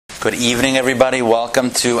Good evening, everybody.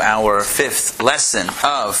 Welcome to our fifth lesson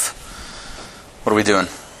of... What are we doing?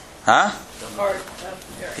 Huh? The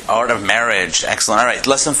Art of Marriage. Excellent. All right.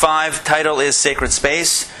 Lesson 5. Title is Sacred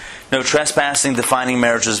Space. No trespassing, defining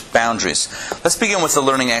marriage's boundaries. Let's begin with the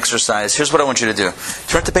learning exercise. Here's what I want you to do.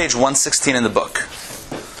 Turn to page 116 in the book.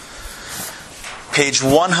 Page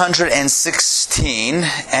 116.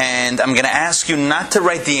 And I'm going to ask you not to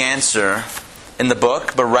write the answer in the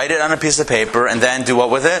book, but write it on a piece of paper and then do what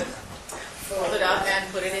with it? Fold it up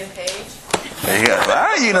and put it in page. There you go. All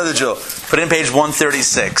right, you know the drill. Put it in page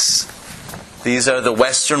 136. These are the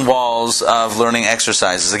Western walls of learning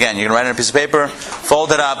exercises. Again, you're going to write it on a piece of paper,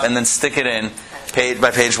 fold it up, and then stick it in by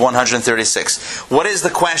page 136. What is the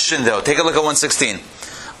question, though? Take a look at 116.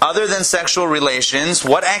 Other than sexual relations,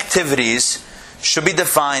 what activities should be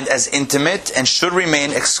defined as intimate and should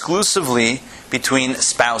remain exclusively between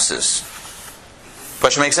spouses?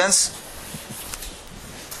 Question make sense?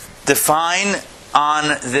 Define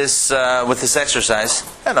on this with this exercise.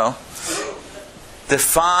 Hello.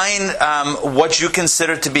 Define what you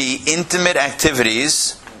consider to be intimate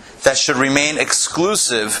activities that should remain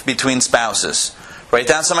exclusive between spouses. Write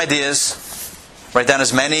down some ideas. Write down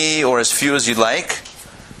as many or as few as you'd like.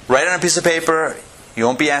 Write on a piece of paper. You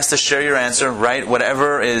won't be asked to share your answer. Write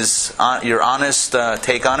whatever is your honest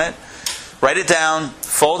take on it. Write it down,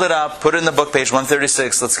 fold it up, put it in the book, page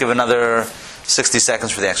 136. Let's give another 60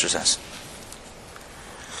 seconds for the exercise.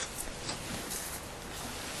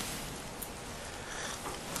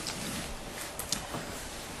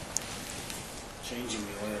 Changing the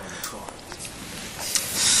oil in the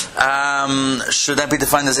car. Should that be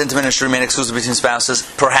defined as intimate and should remain exclusive between spouses?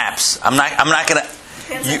 Perhaps. I'm not going to...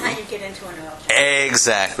 Depends on how you get into an oil change.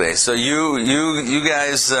 Exactly. So you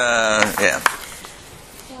guys, yeah.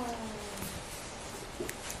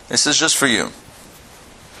 This is just for you.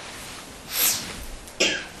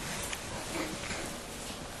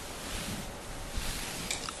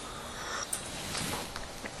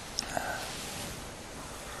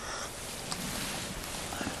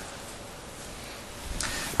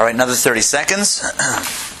 All right, another 30 seconds.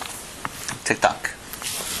 Tick-tock.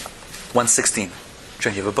 116.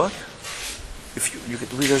 Trent, you have a book? If you could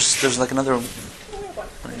believe there's like another...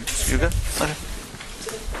 You good? Okay.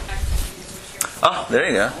 Oh, there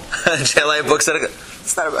you go. JLA books.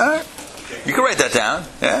 It's not bad. You can write that down.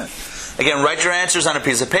 Yeah. Again, write your answers on a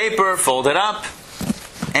piece of paper, fold it up,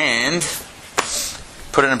 and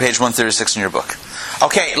put it on page 136 in your book.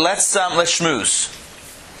 Okay, let's schmooze.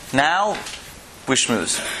 Now we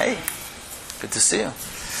schmooze. Hey, good to see you.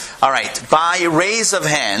 All right. By raise of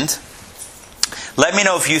hand, let me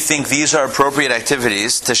know if you think these are appropriate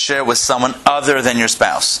activities to share with someone other than your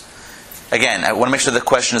spouse. Again, I want to make sure the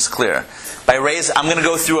question is clear. By raise, I'm going to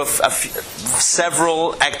go through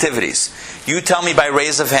several activities. You tell me by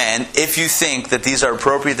raise of hand if you think that these are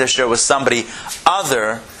appropriate to share with somebody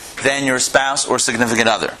other than your spouse or significant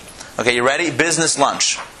other. Okay, you ready? Business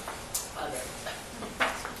lunch.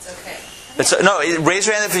 It's okay. No, raise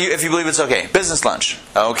your hand if you believe it's okay. Business lunch.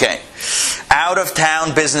 Okay. Out of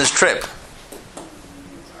town business trip.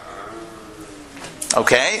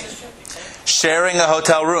 Okay. Sharing a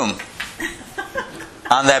hotel room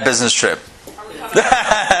on that business trip.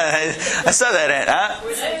 I saw that, huh?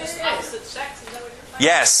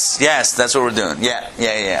 Yes, that's what we're doing.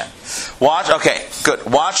 Yeah. Watch. Okay, good.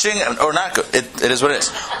 Watching or not good. It is what it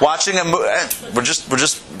is. Watching a movie. We're just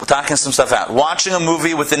talking some stuff out. Watching a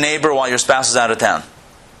movie with the neighbor while your spouse is out of town.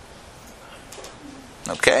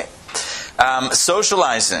 Okay.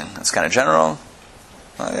 Socializing. That's kind of general.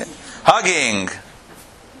 Okay. Hugging.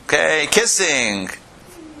 Okay. Kissing.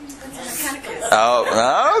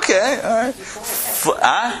 Oh, okay. All right.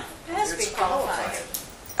 It has to be qualified.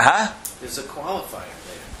 Huh? There's a qualifier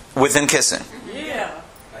there. Within kissing. Yeah.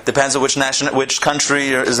 Depends on which country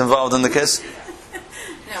is involved in the kiss.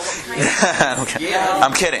 Now, what kind of... Okay. Yeah.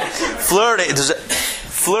 I'm kidding. Flirting.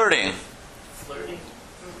 Flirting.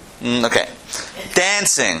 Okay.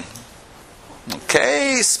 Dancing.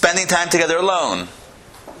 Okay. Spending time together alone.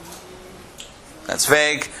 That's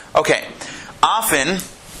vague. Okay. Often.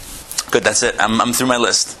 Good. That's it. I'm through my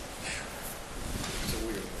list.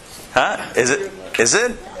 Huh? Is it?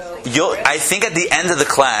 I think at the end of the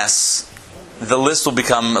class, the list will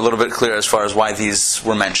become a little bit clearer as far as why these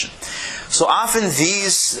were mentioned. So often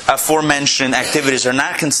these aforementioned activities are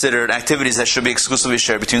not considered activities that should be exclusively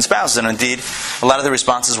shared between spouses, and indeed, a lot of the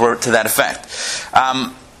responses were to that effect.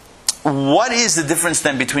 What is the difference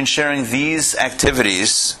then between sharing these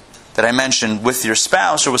activities that I mentioned with your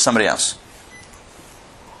spouse or with somebody else?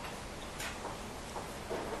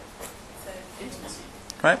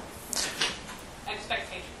 Right?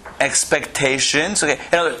 expectations. Okay,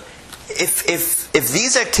 in other words, if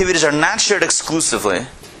these activities are not shared exclusively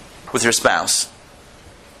with your spouse,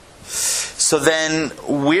 so then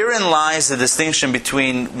wherein lies the distinction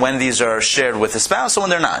between when these are shared with the spouse and when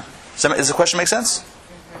they're not? Does the question make sense?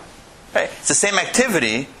 Right. It's the same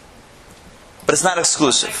activity, but it's not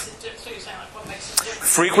exclusive. So you're saying, like, what makes it different?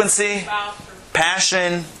 Frequency,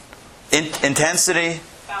 passion, intensity,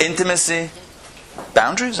 intimacy,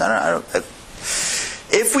 boundaries. I don't.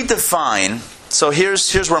 If we define, so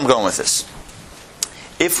here's where I'm going with this.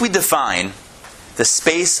 If we define the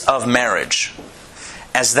space of marriage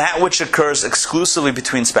as that which occurs exclusively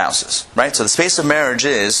between spouses, right? So the space of marriage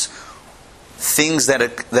is things that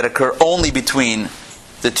occur only between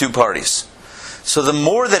the two parties. So the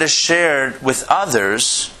more that is shared with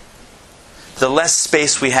others, the less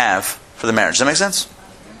space we have for the marriage. Does that make sense?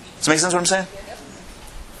 Does that make sense what I'm saying?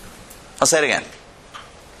 I'll say it again.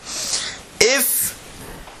 If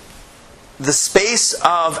the space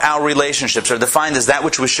of our relationships are defined as that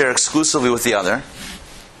which we share exclusively with the other,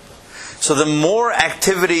 so the more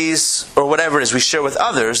activities or whatever it is we share with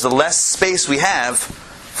others, the less space we have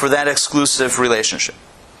for that exclusive relationship.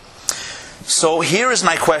 So here is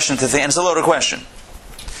my question to think, and it's a loaded question.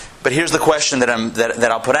 But here's the question that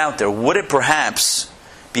I'll put out there. Would it perhaps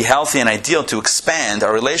be healthy and ideal to expand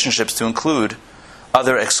our relationships to include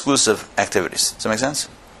other exclusive activities? Does that make sense?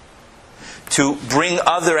 To bring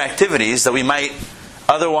other activities that we might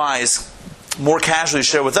otherwise more casually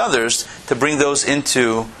share with others, to bring those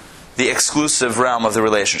into the exclusive realm of the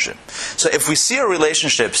relationship. So if we see our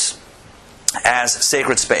relationships as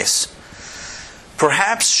sacred space,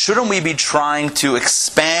 perhaps shouldn't we be trying to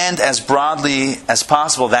expand as broadly as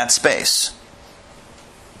possible that space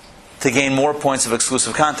to gain more points of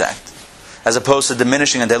exclusive contact, as opposed to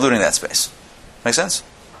diminishing and diluting that space? Make sense?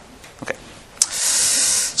 Okay.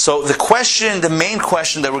 So the main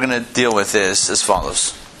question that we're going to deal with is as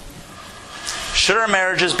follows. Should our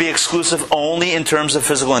marriages be exclusive only in terms of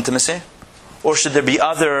physical intimacy? Or should there be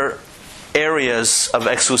other areas of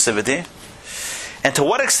exclusivity? And to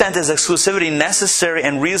what extent is exclusivity necessary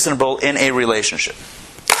and reasonable in a relationship?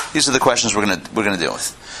 These are the questions we're going to deal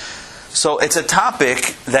with. So it's a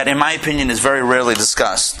topic that, in my opinion, is very rarely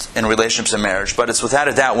discussed in relationships and marriage, but it's without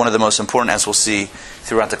a doubt one of the most important, as we'll see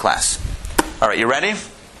throughout the class. All right, you ready?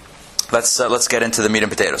 Let's get into the meat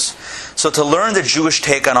and potatoes. So to learn the Jewish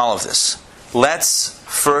take on all of this, let's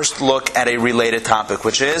first look at a related topic,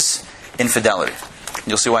 which is infidelity.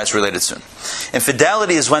 You'll see why it's related soon.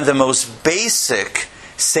 Infidelity is when the most basic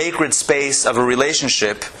sacred space of a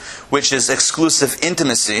relationship, which is exclusive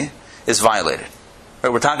intimacy, is violated.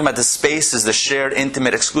 Right? We're talking about the spaces, the shared,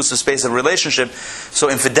 intimate, exclusive space of a relationship. So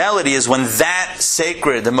infidelity is when that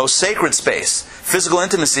sacred, the most sacred space, physical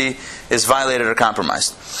intimacy, is violated or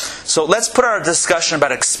compromised. So let's put our discussion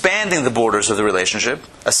about expanding the borders of the relationship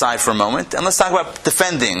aside for a moment, and let's talk about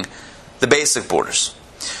defending the basic borders.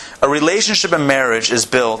 A relationship and marriage is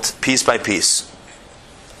built piece by piece,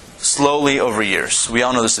 slowly over years. We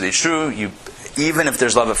all know this to be true. Even if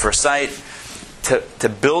there's love at first sight, to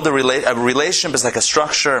build a relationship is like a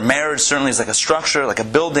structure. A marriage certainly is like a structure, like a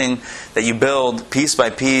building that you build piece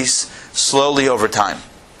by piece, slowly over time.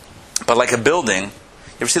 But like a building, you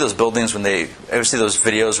ever see those buildings ever see those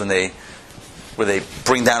videos where they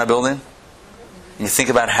bring down a building? And you think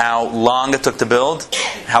about how long it took to build,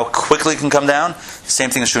 how quickly it can come down. The same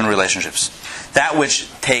thing is true in relationships. That which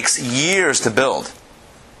takes years to build,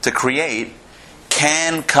 to create,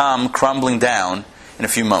 can come crumbling down in a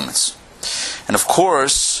few moments. And of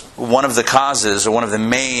course, one of the causes, or one of the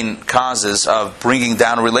main causes of bringing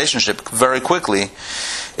down a relationship very quickly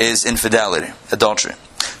is infidelity, adultery.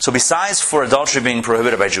 So besides for adultery being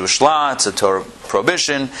prohibited by Jewish law, it's a Torah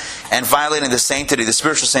prohibition, and violating the sanctity, the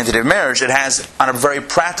spiritual sanctity of marriage, it has, on a very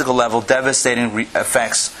practical level, devastating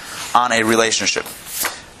effects on a relationship.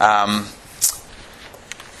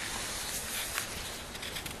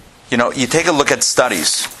 You take a look at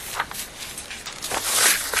studies.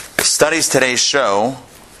 Studies today show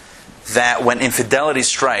that when infidelity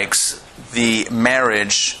strikes, the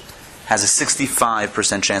marriage has a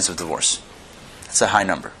 65% chance of divorce. That's a high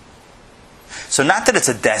number. So not that it's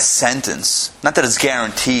a death sentence, not that it's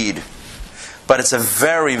guaranteed, but it's a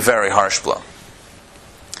very, very harsh blow.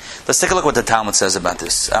 Let's take a look at what the Talmud says about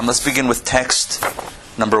this. Let's begin with text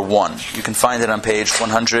number 1. You can find it on page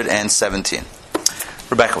 117.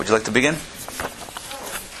 Rebecca, would you like to begin?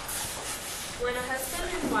 When a husband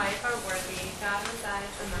and wife are worthy, God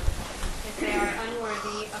resides among them. If they are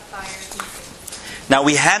unworthy, a fire consumes. Now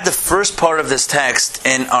we had the first part of this text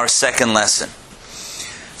in our second lesson.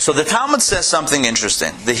 So the Talmud says something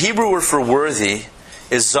interesting. The Hebrew word for worthy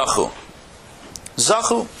is zachu.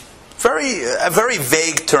 Zachu. a very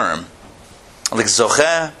vague term. Like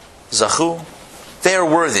zocheh, zachu. They are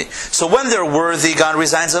worthy. So when they're worthy, God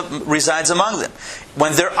resides among them.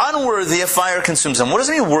 When they're unworthy, a fire consumes them. What does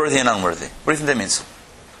it mean, worthy and unworthy? What do you think that means?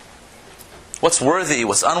 What's worthy?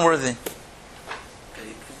 What's unworthy?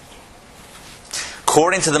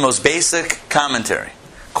 According to the most basic commentary,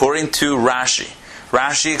 according to Rashi,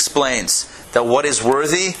 Rashi explains that what is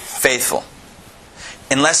worthy? Faithful.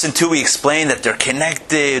 In Lesson 2, we explain that they're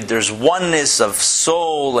connected, there's oneness of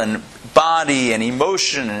soul and body and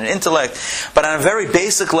emotion and intellect. But on a very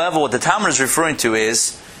basic level, what the Talmud is referring to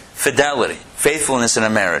is fidelity, faithfulness in a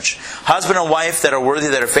marriage. Husband and wife that are worthy,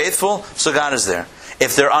 that are faithful, so God is there.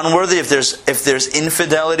 If they're unworthy, if there's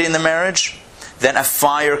infidelity in the marriage, then a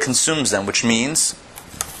fire consumes them, which means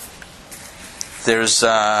there's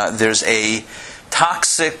a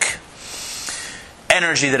toxic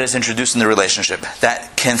energy that is introduced in the relationship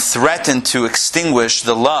that can threaten to extinguish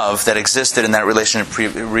the love that existed in that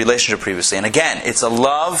relationship previously. And again, it's a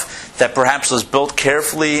love that perhaps was built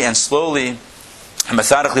carefully and slowly and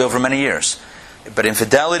methodically over many years. But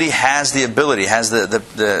infidelity has the ability, has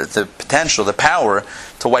the potential, the power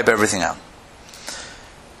to wipe everything out.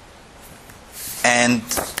 And,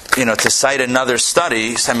 to cite another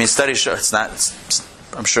study, studies show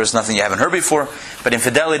I'm sure it's nothing you haven't heard before, but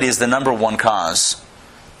infidelity is the number one cause,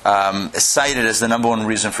 cited as the number one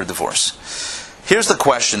reason for divorce. Here's the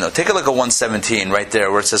question, though. Take a look at 117 right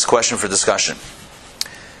there, where it says question for discussion.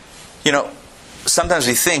 Sometimes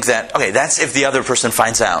we think that, okay, that's if the other person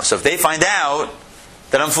finds out. So if they find out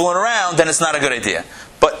that I'm fooling around, then it's not a good idea.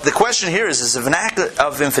 But the question here is if an act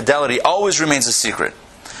of infidelity always remains a secret,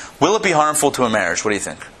 will it be harmful to a marriage? What do you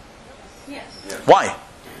think? Yes. Why?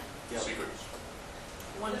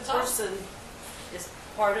 One person is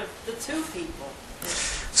part of the two people.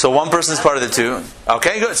 So one person is part of the two.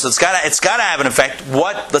 Okay, good. So it's got to have an effect.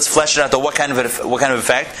 Let's flesh it out. Though, what kind of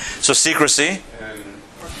effect? So secrecy. And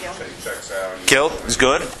checks out. Guilt is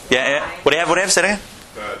good. Yeah. What do you have? Say it again.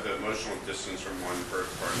 The emotional distance from one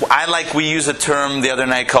person. We used a term the other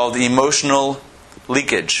night called emotional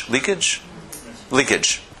leakage. Leakage.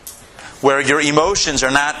 Where your emotions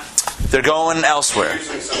are not, they're going elsewhere.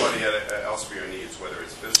 Using somebody else for your needs, whether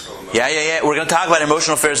it's physical, emotional. Yeah. We're going to talk about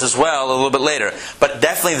emotional affairs as well a little bit later. But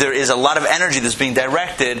definitely there is a lot of energy that's being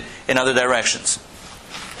directed in other directions.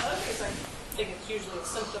 Well, I think it's usually a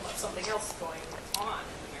symptom of something else going on in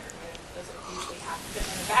the marriage. It doesn't usually happen in a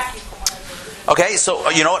vacuum. Okay,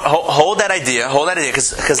 so you know what? Hold that idea,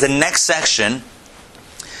 because the next section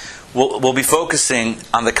we'll be focusing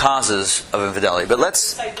on the causes of infidelity. But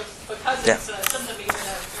let's... Because it's a symptom, even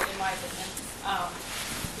in my opinion,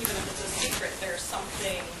 even if it's a secret, there's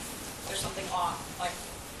something off. Like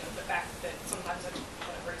the fact that sometimes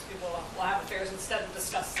people will have affairs instead of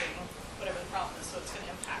discussing whatever the problem is, so it's going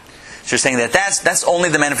to impact. So you're saying that that's only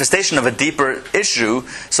the manifestation of a deeper issue.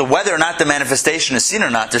 So whether or not the manifestation is seen or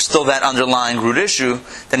not, there's still that underlying root issue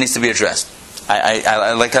that needs to be addressed.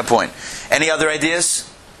 I like that point. Any other ideas?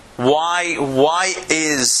 Why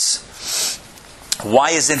is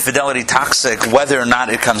infidelity toxic whether or not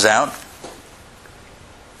it comes out?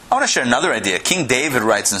 I want to share another idea. King David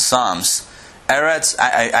writes in Psalms, Eretz,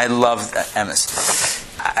 I love emes.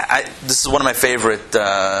 This is one of my favorite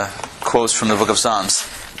quotes from the book of Psalms.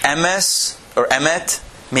 Emes, or emet,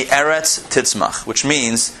 mi eretz titzmach, which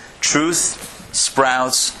means truth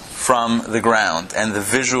sprouts from the ground. And the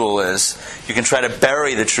visual is, you can try to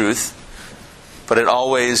bury the truth, but it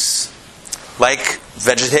always, like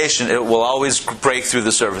vegetation, it will always break through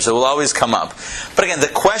the surface. It will always come up. But again, the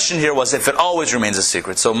question here was if it always remains a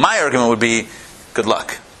secret. So my argument would be, good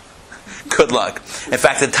luck. Good luck. In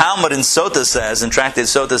fact, the Talmud in Sota says, in Tractate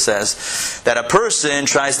Sota says, that a person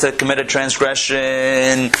tries to commit a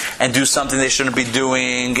transgression and do something they shouldn't be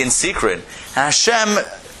doing in secret. And Hashem,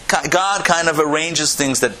 God kind of arranges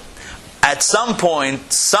things that at some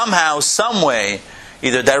point, somehow, some way,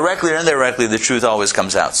 either directly or indirectly, the truth always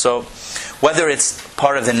comes out. So whether it's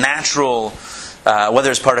part of the natural, whether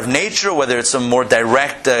it's part of nature, whether it's a more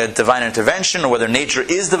direct divine intervention, or whether nature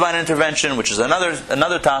is divine intervention, which is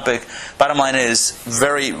another topic, bottom line is,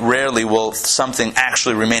 very rarely will something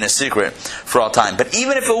actually remain a secret for all time. But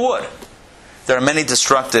even if it would, there are many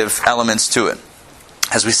destructive elements to it.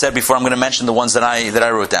 As we said before, I'm going to mention the ones that I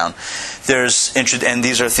wrote down. And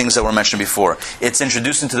these are things that were mentioned before. It's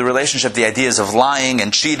introduced into the relationship the ideas of lying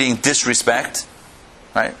and cheating, disrespect,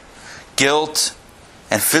 right? Guilt,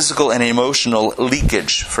 and physical and emotional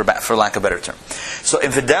leakage, for lack of a better term. So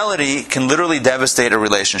infidelity can literally devastate a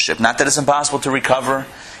relationship. Not that it's impossible to recover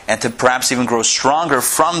and to perhaps even grow stronger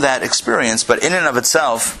from that experience, but in and of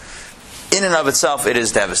itself, it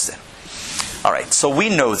is devastating. All right, so we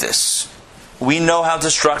know this. We know how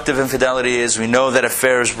destructive infidelity is. We know that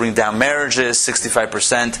affairs bring down marriages.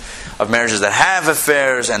 65% of marriages that have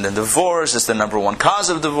affairs end in divorce. It's the number one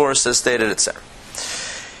cause of divorce, as stated, etc.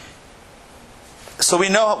 So we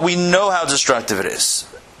know how destructive it is.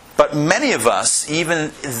 But many of us,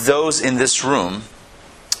 even those in this room,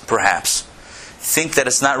 perhaps, think that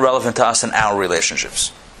it's not relevant to us in our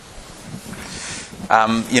relationships.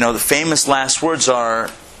 The famous last words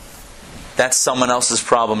are, that's someone else's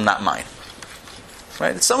problem, not mine.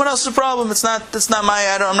 Right? It's someone else's problem. It's not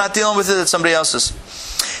I'm not dealing with it. It's somebody else's.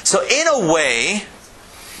 So in a way,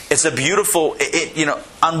 it's a beautiful.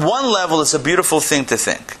 On one level, it's a beautiful thing to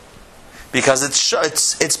think, because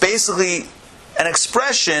it's basically an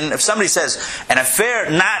expression. If somebody says an affair,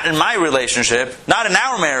 not in my relationship, not in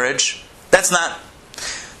our marriage, that's not.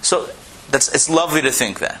 So it's lovely to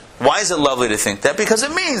think that. Why is it lovely to think that? Because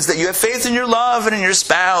it means that you have faith in your love and in your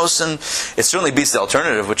spouse, and it certainly beats the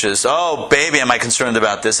alternative, which is, oh, baby, am I concerned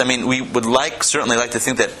about this? I mean, we would certainly like to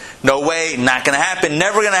think that, no way, not going to happen,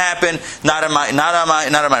 never going to happen, not in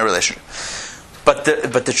my relationship. But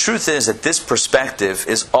the truth is that this perspective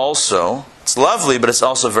is also, it's lovely, but it's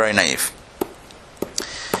also very naive.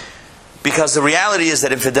 Because the reality is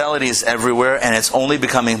that infidelity is everywhere, and it's only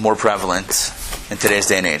becoming more prevalent in today's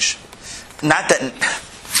day and age. Not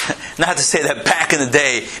to say that back in the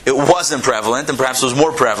day it wasn't prevalent, and perhaps it was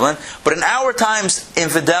more prevalent, but in our times,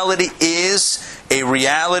 infidelity is a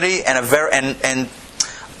reality and and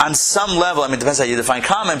on some level, it depends how you define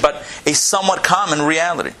common, but a somewhat common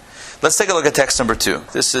reality. Let's take a look at text number 2.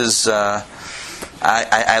 This is,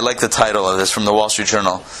 I like the title of this from the Wall Street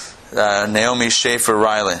Journal. Naomi Schaefer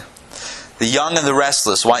Riley. The Young and the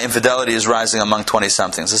Restless, Why Infidelity is Rising Among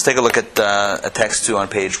 20-somethings. Let's take a look at text 2 on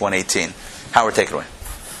page 118. Howard, take it away.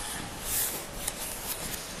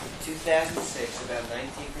 In 2006, about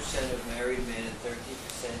 19% of married men and 13%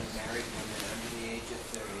 of married women under the age of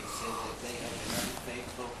 30 said that they have been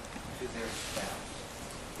unfaithful to their spouse.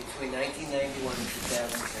 Between 1991 and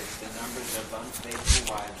 2006, the numbers of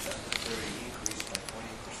unfaithful wives under 30 increased by 20%,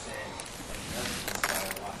 and husbands by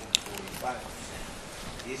a whopping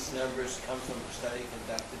 45%. These numbers come from a study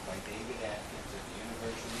conducted by David Atkins at the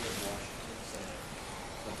University of Washington Center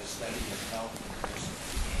for the Study of Health and Nursing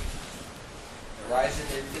Behaviors. The rise in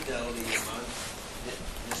infidelity among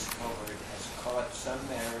this cohort has caught some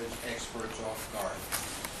marriage experts off guard.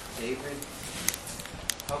 David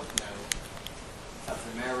Hocknow of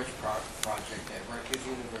the Marriage Project at Rutgers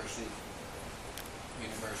University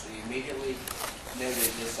immediately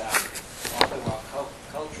noted this out. Although our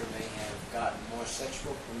culture may have gotten more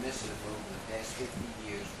sexual permissive over the past 50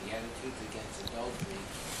 years, the attitudes against adultery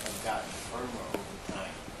have gotten firmer over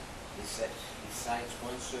time. He cites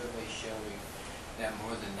one survey showing that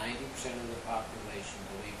more than 90% of the population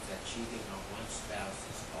believes that cheating on one spouse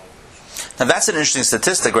is always. Now that's an interesting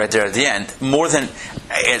statistic right there at the end.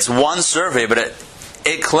 It's one survey, but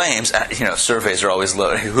it claims, surveys are always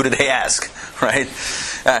low. Who did they ask, right?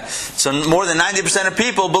 So more than 90% of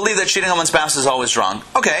people believe that cheating on one spouse is always wrong.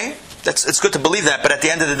 Okay, it's good to believe that, but at the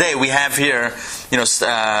end of the day, we have here,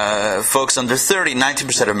 folks under 30,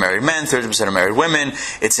 19% of married men, 30% of married women.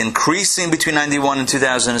 It's increasing between 91 and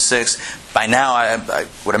 2006. By now, I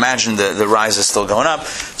would imagine the rise is still going up.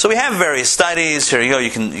 So we have various studies. Here you go. You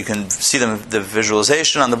can see the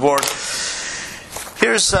visualization on the board.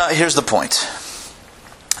 Here's the point.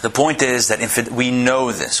 The point is that we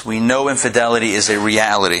know this. We know infidelity is a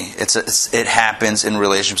reality. It happens in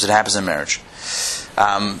relationships. It happens in marriage.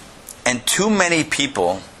 And too many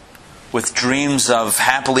people with dreams of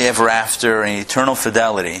happily ever after and eternal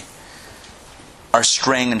fidelity are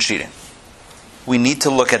straying and cheating. We need to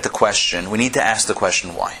look at the question. We need to ask the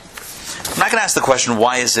question, why? I'm not going to ask the question,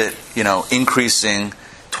 why is it, increasing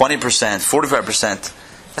 20%,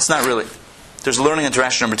 45%? That's not really... There's learning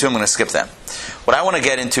interaction number 2. I'm going to skip that. What I want to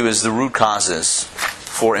get into is the root causes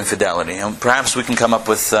for infidelity. And perhaps we can come up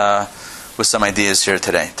with some ideas here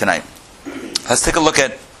tonight. Let's take a look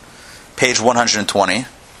at page 120.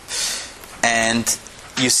 And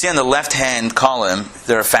you see on the left-hand column,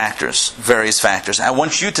 there are factors, various factors. I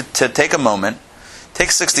want you to take a moment,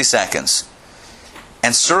 take 60 seconds,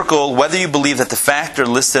 and circle whether you believe that the factor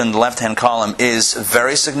listed in the left-hand column is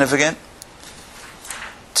very significant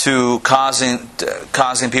to causing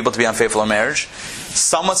people to be unfaithful in marriage,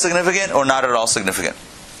 somewhat significant, or not at all significant.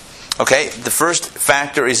 Okay, the first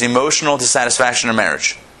factor is emotional dissatisfaction in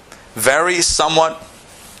marriage. Very, somewhat,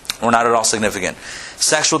 or not at all significant.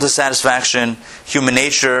 Sexual dissatisfaction, human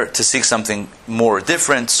nature to seek something more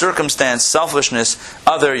different, circumstance, selfishness,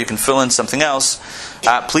 other, you can fill in something else.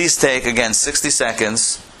 Please take, again, 60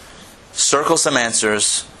 seconds, circle some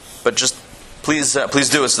answers, but just please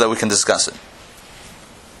do it so that we can discuss it.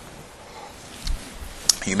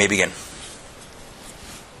 You may begin.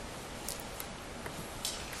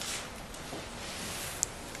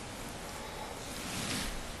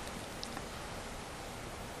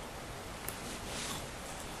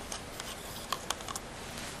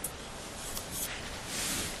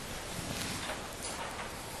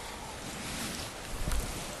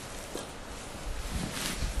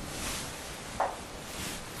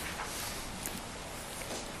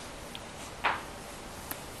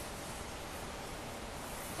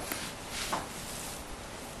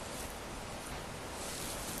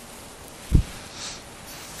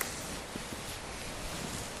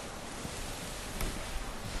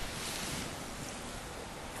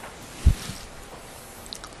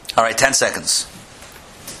 All right, 10 seconds.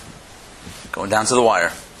 Going down to the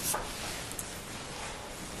wire.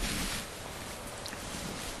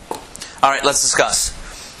 All right, let's discuss.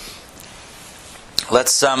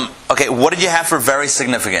 Okay, what did you have for very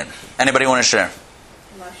significant? Anybody want to share?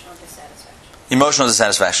 Emotional dissatisfaction. Emotional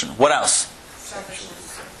dissatisfaction. What else?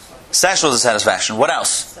 Selfishness. Sexual dissatisfaction. What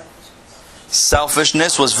else?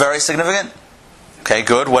 Selfishness was very significant. Okay,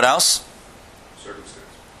 good. What else?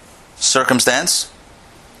 Circumstance.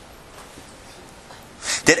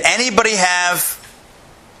 Did anybody have?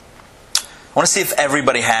 I want to see if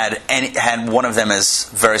everybody had one of them as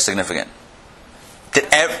very significant.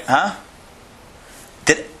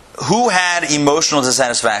 Who had emotional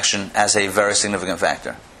dissatisfaction as a very significant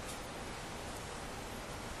factor?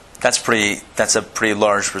 That's a pretty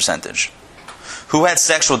large percentage. Who had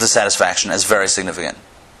sexual dissatisfaction as very significant?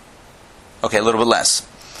 Okay, a little bit less.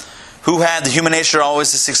 Who had the human nature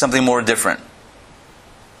always to seek something more different?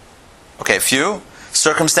 Okay, a few.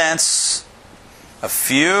 Circumstance, a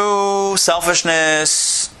few.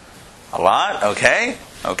 Selfishness, a lot. Okay.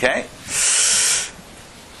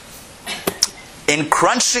 In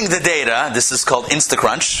crunching the data, this is called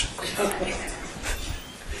InstaCrunch.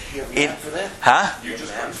 You have an app for that? Huh? You have an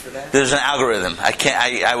app for that? There's an algorithm.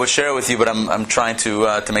 I would share it with you, but I'm trying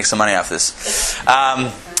to make some money off this.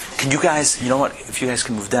 Can you guys? You know what? If you guys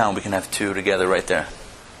can move down, we can have two together right there.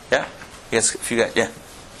 Yeah. Yeah.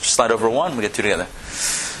 Just slide over one. We get two together.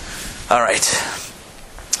 All right.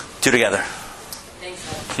 Two together.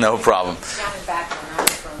 Thanks. No problem. Down and back where I'm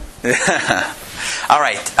from. All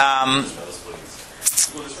right.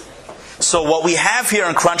 So what we have here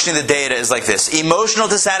in crunching the data is like this. Emotional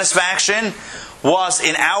dissatisfaction was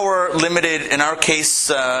in our case,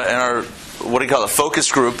 in our,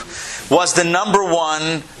 focus group, was the number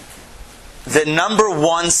one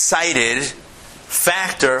cited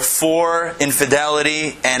factor for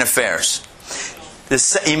infidelity and affairs.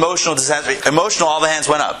 This emotional dissatisfaction. Emotional, all the hands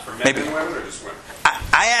went up. For men and women or just women?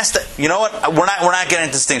 I asked. You know what? We're not getting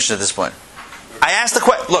into distinction at this point. I asked the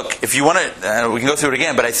question. Look, if you want to, we can go through it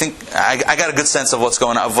again. But I think I got a good sense of what's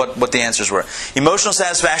going on, of what the answers were. Emotional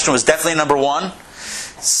satisfaction was definitely number one,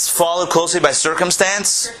 followed closely by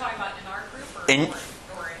circumstance. You're talking about in our group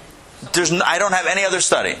I don't have any other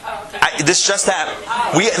study. This just happened.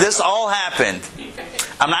 This all happened.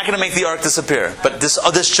 I'm not going to make the arc disappear, but this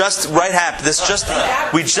just happened.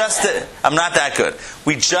 I'm not that good.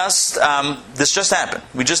 This just happened.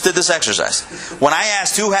 We just did this exercise. When I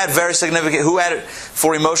asked who had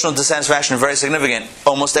for emotional dissatisfaction very significant,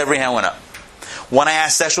 almost every hand went up. When I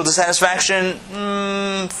asked sexual dissatisfaction,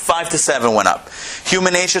 5 to 7 went up.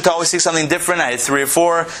 Human nature to always seek something different, I had 3 or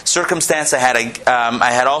 4. Circumstance, I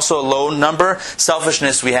had also a low number.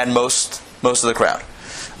 Selfishness, we had most of the crowd.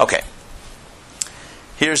 Okay.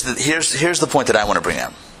 Here's the point that I want to bring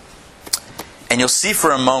out. And you'll see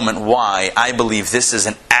for a moment why I believe this is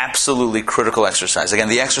an absolutely critical exercise. Again,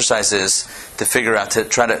 the exercise is to figure out, to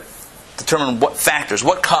try to determine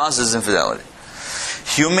what causes infidelity.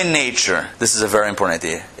 Human nature, this is a very important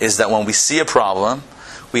idea, is that when we see a problem,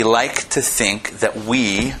 we like to think that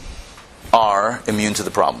we are immune to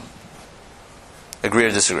the problem. Agree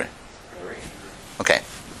or disagree? Okay.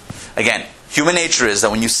 Again, human nature is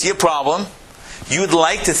that when you see a problem, you'd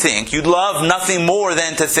love nothing more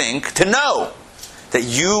than to know that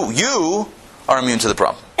you are immune to the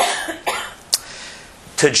problem.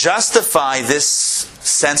 To justify this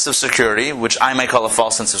sense of security, which I might call a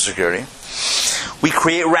false sense of security, we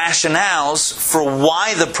create rationales for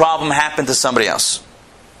why the problem happened to somebody else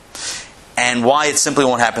and why it simply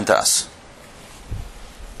won't happen to us.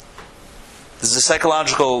 This is a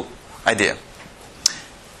psychological idea.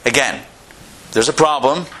 Again, there's a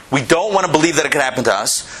problem. We don't want to believe that it could happen to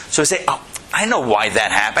us. So we say, I know why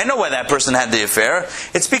that happened. I know why that person had the affair.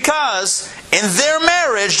 It's because in their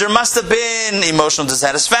marriage there must have been emotional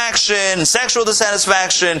dissatisfaction, sexual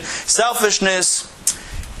dissatisfaction, selfishness.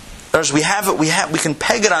 we can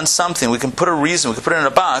peg it on something. We can put a reason. We can put it in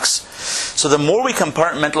a box. So the more we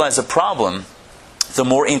compartmentalize a problem, the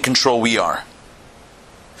more in control we are.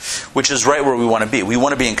 Which is right where we want to be. We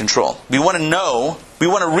want to be in control. We want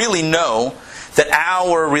to really know that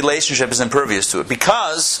our relationship is impervious to it.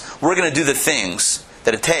 Because we're going to do the things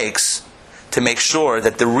that it takes to make sure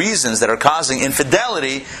that the reasons that are causing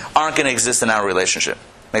infidelity aren't going to exist in our relationship.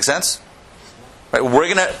 Make sense? Right?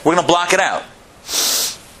 We're going to block it out.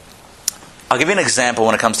 I'll give you an example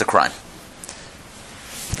when it comes to crime.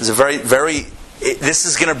 This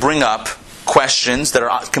is going to bring up questions that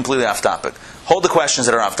are completely off topic. Hold the questions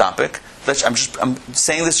that are off topic. I'm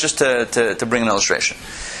saying this just to bring an illustration.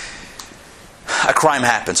 A crime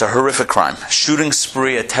happens, a horrific crime. A shooting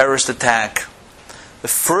spree, a terrorist attack. The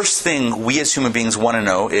first thing we as human beings want to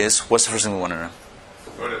know is, what's the first thing we want to know?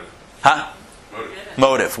 Motive. Huh?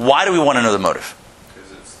 Motive. Why do we want to know the motive?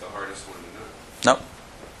 Because it's the hardest one to know. No.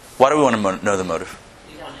 Why do we want to know the motive?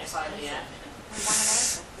 You want to find the end.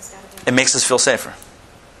 It makes us feel safer.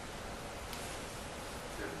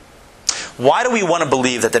 Why do we want to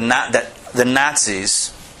believe that the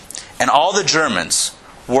Nazis and all the Germans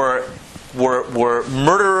were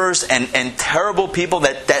murderers and terrible people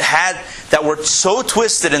that were so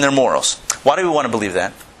twisted in their morals? Why do we want to believe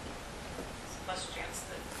that? Less chance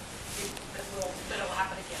that it'll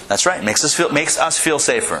happen again. That's right. Makes us feel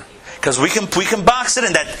safer. Because we can box it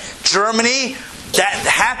in that Germany, that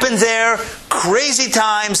happened there, crazy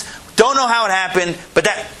times, don't know how it happened, but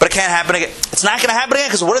it can't happen again. It's not going to happen again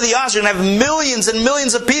because what are the odds? You're going to have millions and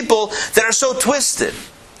millions of people that are so twisted.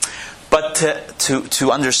 But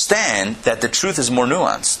to understand that the truth is more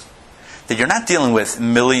nuanced, that you're not dealing with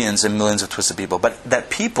millions and millions of twisted people, but that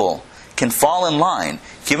people can fall in line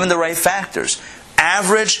given the right factors.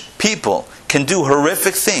 Average people can do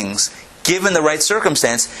horrific things given the right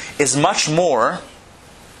circumstance is much more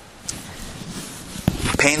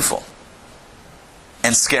painful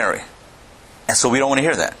and scary. And so we don't want to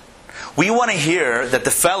hear that. We want to hear that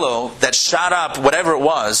the fellow that shot up whatever it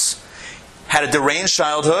was had a deranged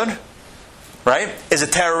childhood, right? Is a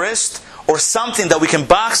terrorist, or something that we can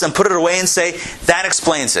box and put it away and say, that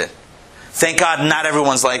explains it. Thank God not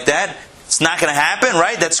everyone's like that. It's not going to happen,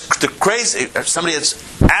 right? That's the crazy. Somebody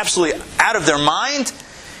that's absolutely out of their mind.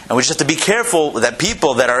 And we just have to be careful that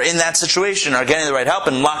people that are in that situation are getting the right help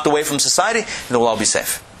and locked away from society, and then we'll all be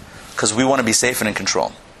safe. Because we want to be safe and in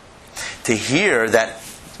control. To hear that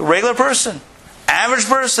a regular person, average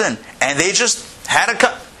person, and they just had a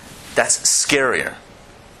cut, that's scarier.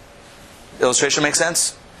 Illustration make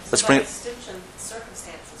sense? Let's bring. Extinction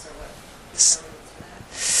circumstances are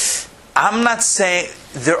what. I'm not saying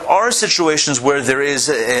there are situations where there is.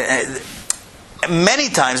 Many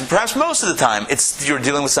times, perhaps most of the time, you're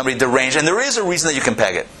dealing with somebody deranged, and there is a reason that you can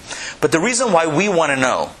peg it. But the reason why we want to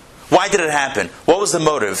know, why did it happen, what was the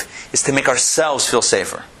motive, is to make ourselves feel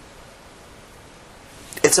safer.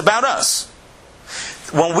 It's about us.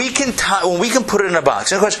 When we can put it in a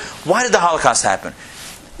box. Why did the Holocaust happen?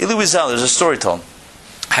 Elie Wiesel, there's a story told.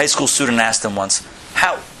 A high school student asked him once,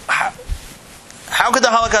 how could the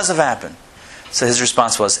Holocaust have happened? So his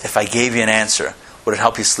response was, if I gave you an answer, would it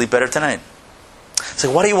help you sleep better tonight? It's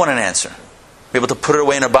like, why do you want an answer? Be able to put it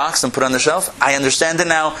away in a box and put it on the shelf? I understand it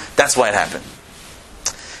now. That's why it happened.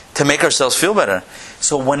 To make ourselves feel better.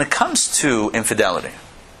 So when it comes to infidelity,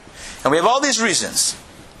 and we have all these reasons,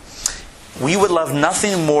 we would love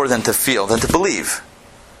nothing more than to believe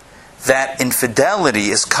that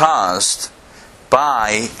infidelity is caused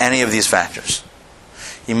by any of these factors.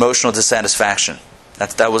 Emotional dissatisfaction.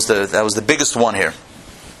 That was the biggest one here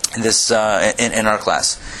in this in our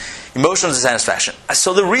class. Emotional dissatisfaction.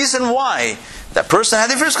 So the reason why that person had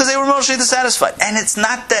the fear is because they were emotionally dissatisfied. And it's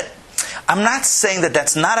not that, I'm not saying that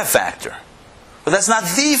that's not a factor. But that's not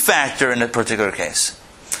the factor in a particular case.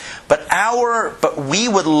 But we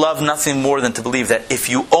would love nothing more than to believe that if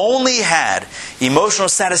you only had emotional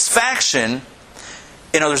satisfaction,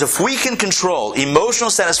 in other words, if we can control emotional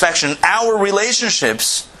satisfaction in our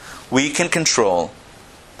relationships, we can control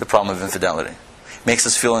the problem of infidelity. It makes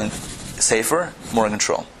us feel safer, more in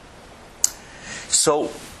control.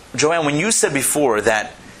 So, Joanne, when you said before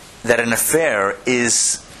that an affair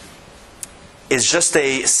is just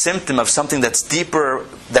a symptom of something that's deeper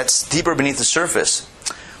beneath the surface,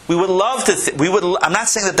 we would love to. I'm not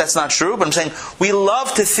saying that that's not true, but I'm saying we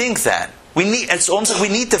love to think that. It's almost like we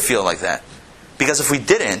need to feel like that, because if we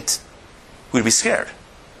didn't, we'd be scared.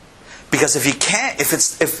 Because if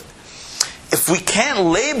we can't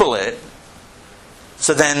label it,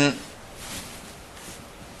 so then.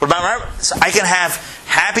 So I can have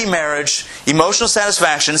happy marriage, emotional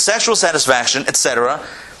satisfaction, sexual satisfaction, etc.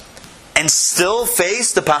 and still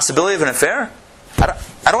face the possibility of an affair?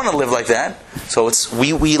 I don't want to live like that. So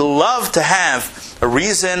we love to have a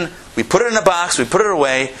reason. We put it in a box, we put it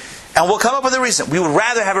away, and we'll come up with a reason. We would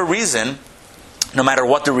rather have a reason, no matter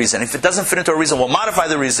what the reason. If it doesn't fit into a reason, we'll modify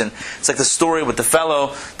the reason. It's like the story with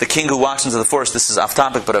the king who walks into the forest. This is off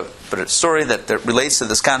topic, but a story that relates to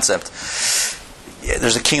this concept.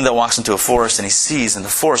 There's a king that walks into a forest, and he sees in the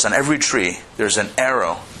forest, on every tree, there's an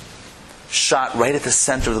arrow shot right at the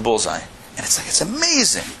center of the bullseye. And it's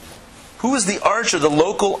amazing. Who is the archer, the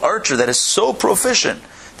local archer, that is so proficient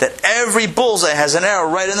that every bullseye has an arrow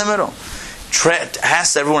right in the middle?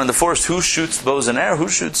 Asks everyone in the forest, who shoots the bows and arrow?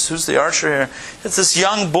 Who's the archer here? It's this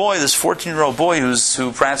young boy, this 14-year-old boy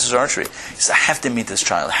who practices archery. He says, I have to meet this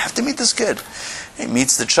child. I have to meet this kid. He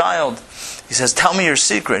meets the child. He says, tell me your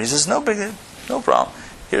secret. He says, no problem.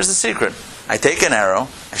 Here's the secret. I take an arrow,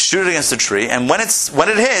 I shoot it against the tree, and when it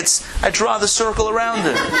hits, I draw the circle around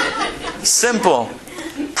it. Simple.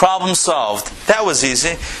 Problem solved. That was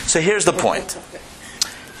easy. So here's the point.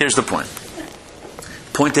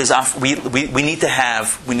 Point is, we need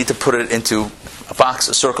to put it into a box,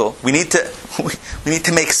 a circle. We need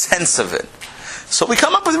to make sense of it. So we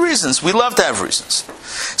come up with reasons. We love to have reasons.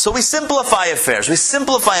 So we simplify affairs. We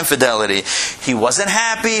simplify infidelity. He wasn't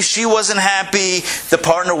happy. She wasn't happy. The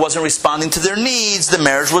partner wasn't responding to their needs. The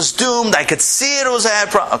marriage was doomed. I could see it. It was a bad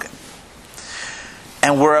problem. Okay.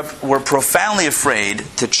 And we're profoundly afraid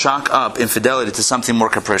to chalk up infidelity to something more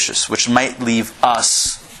capricious, which might leave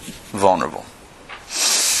us vulnerable.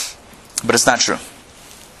 But it's not true.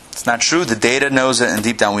 It's not true. The data knows it, and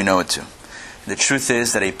deep down we know it too. The truth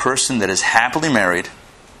is that a person that is happily married,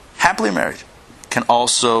 can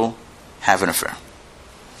also have an affair.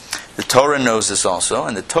 The Torah knows this also,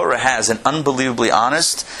 and the Torah has an unbelievably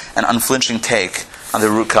honest and unflinching take on the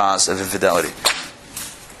root cause of infidelity.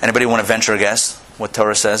 Anybody want to venture a guess what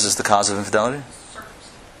Torah says is the cause of infidelity?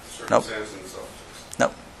 Nope.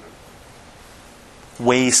 Nope.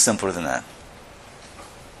 Way simpler than that.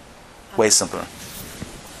 Way simpler.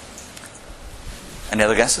 Any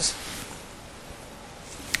other guesses?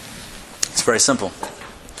 It's very simple.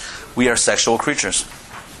 We are sexual creatures.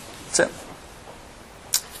 That's it.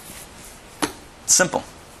 It's simple.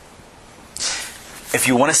 If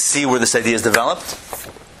you want to see where this idea is developed,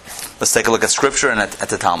 let's take a look at Scripture and at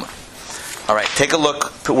the Talmud. All right, take a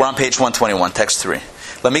look. We're on page 121, text 3.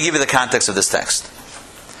 Let me give you the context of this text.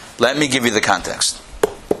 Let me give you the context.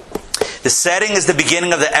 The setting is the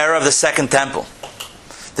beginning of the era of the Second Temple.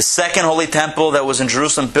 The second holy temple that was in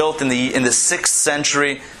Jerusalem, built in the 6th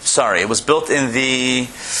century. Sorry, it was built in the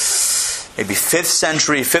maybe 5th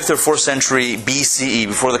century, 5th or 4th century BCE,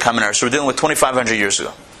 before the Common Era. So we're dealing with 2,500 years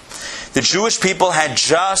ago. The Jewish people had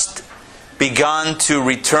just begun to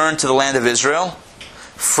return to the land of Israel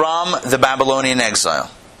from the Babylonian exile.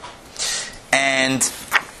 And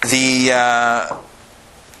the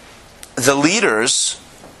leaders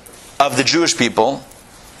of the Jewish people,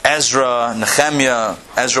 Ezra, Nehemiah,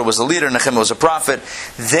 Ezra was a leader, Nehemiah was a prophet,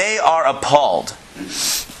 they are appalled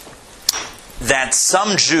that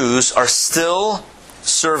some Jews are still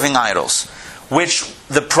serving idols, which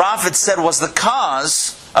the prophet said was the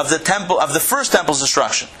cause of the first temple's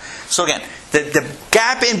destruction. So again, the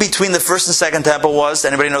gap in between the first and second temple was,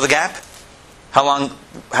 anybody know the gap? How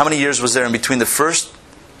many years was there in between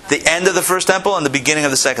the end of the first temple and the beginning of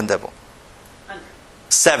the second temple?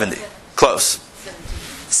 70. Close.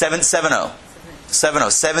 70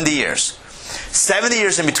 years. 70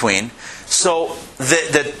 years in between. So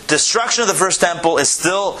the destruction of the first temple is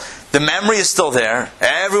still, the memory is still there.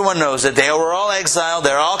 Everyone knows it. They were all exiled.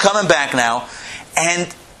 They're all coming back now.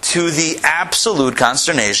 And to the absolute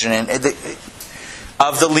consternation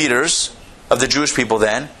of the leaders of the Jewish people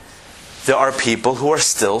then, there are people who are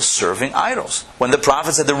still serving idols. When the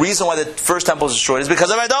prophet said the reason why the first temple was destroyed is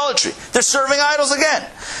because of idolatry. They're serving idols again.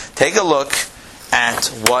 Take a look at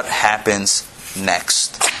what happens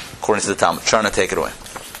next, according to the Talmud. Charna, take it away.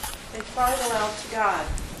 They cried aloud to God,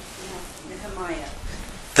 Nehemiah.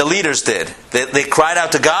 The leaders did. They cried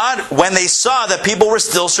out to God when they saw that people were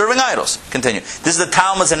still serving idols. Continue. This is the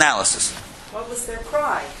Talmud's analysis. What was their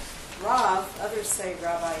cry? Rav, others say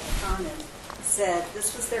Rabbi Hanan, said,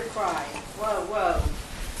 this was their cry. Woe, woe.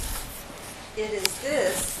 It is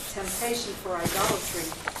this temptation for idolatry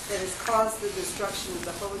that has caused the destruction of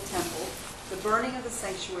the holy temple, the burning of the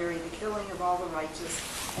sanctuary, the killing of all the righteous,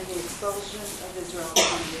 and the expulsion of Israel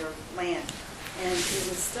from their land. And it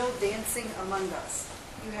is still dancing among us.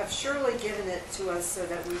 You have surely given it to us so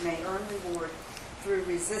that we may earn reward through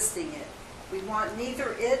resisting it. We want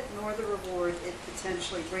neither it nor the reward it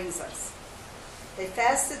potentially brings us. They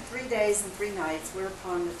fasted 3 days and 3 nights,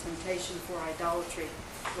 whereupon the temptation for idolatry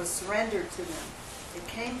was surrendered to them. It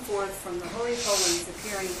came forth from the Holy of Holies,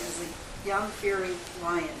 appearing as a young fiery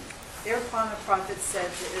lion. Thereupon a prophet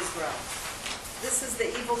said to Israel, "This is the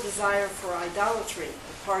evil desire for idolatry,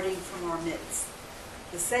 departing from our midst."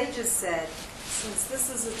 The sages said, "Since this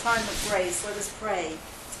is a time of grace, let us pray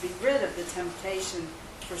to be rid of the temptation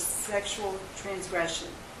for sexual transgression."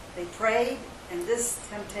 They prayed, and this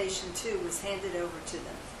temptation too was handed over to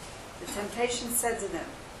them. The temptation said to them,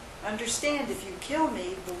 "Understand, if you kill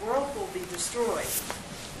me, the world will be destroyed."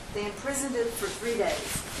 They imprisoned it for 3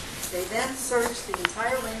 days. They then searched the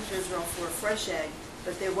entire land of Israel for a fresh egg,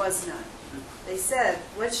 but there was none. They said,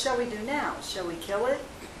 "What shall we do now? Shall we kill it?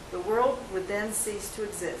 The world would then cease to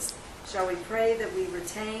exist. Shall we pray that we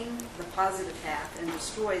retain the positive half and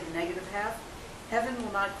destroy the negative half? Heaven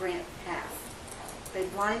will not grant half." They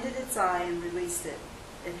blinded its eye and released it.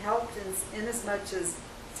 It helped inasmuch as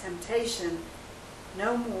temptation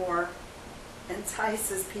no more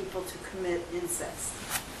entices people to commit incest.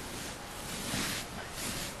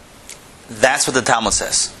 That's what the Talmud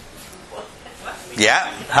says. Yeah?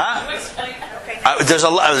 Huh? There's a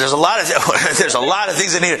lot of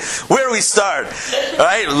things in here. Where do we start? All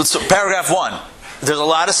right. So paragraph 1. There's a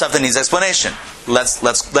lot of stuff that needs explanation. Let's.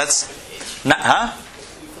 Not, huh?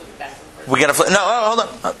 We gotta flip. No, hold on.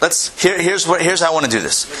 Here's how I want to do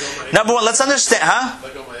this. Number 1, let's understand. Huh?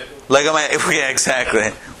 Lego my. Yeah,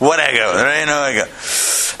 exactly. What ego? There ain't no ego.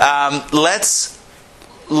 I'm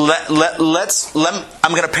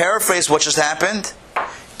going to paraphrase what just happened,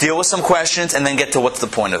 deal with some questions, and then get to what's the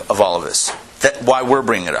point of all of this. Why we're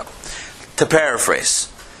bringing it up. To paraphrase,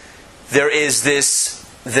 there is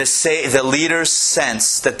the leaders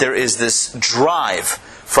sense that there is this drive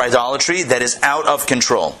for idolatry that is out of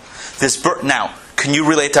control. Now, can you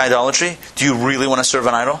relate to idolatry? Do you really want to serve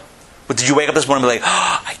an idol? But did you wake up this morning and be like,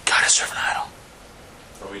 "Oh, I gotta serve an idol"?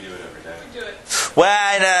 But we do it every day. We do it.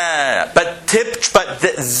 Well, no. But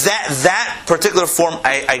that particular form,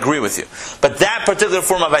 I agree with you. But that particular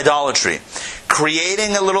form of idolatry,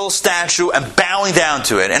 creating a little statue and bowing down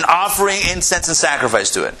to it and offering incense and sacrifice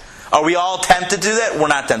to it, are we all tempted to do that? We're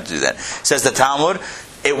not tempted to do that. Says the Talmud,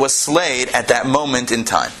 it was slayed at that moment in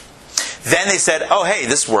time. Then they said, "Oh, hey,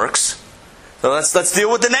 this works. So let's deal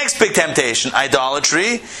with the next big temptation,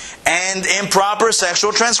 idolatry and improper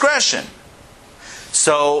sexual transgression."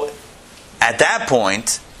 So at that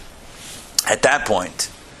point,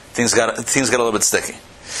 things got a little bit sticky.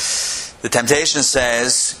 The temptation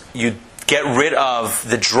says you get rid of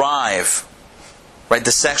the drive, right?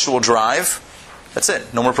 The sexual drive. That's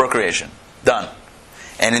it. No more procreation. Done.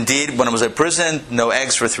 And indeed, when I was in prison, no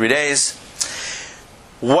eggs for 3 days.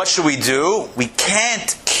 What should we do? We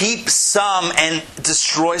can't keep some and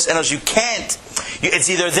destroy others. You can't. It's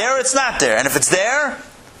either there or it's not there. And if it's there,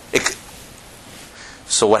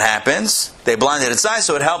 so what happens? They blinded its eyes,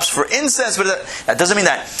 so it helps for incest, but that doesn't mean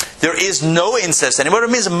that there is no incest anymore.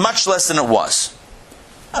 It means much less than it was.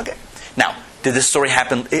 Okay. Now, did this story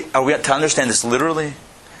happen? Are we to understand this literally?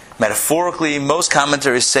 Metaphorically? Most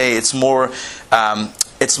commentaries say it's more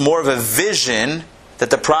of a vision that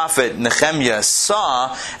the prophet Nehemiah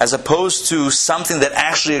saw, as opposed to something that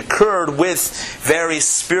actually occurred with various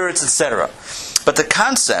spirits, etc. But the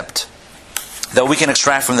concept that we can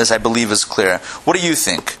extract from this, I believe, is clear. What do you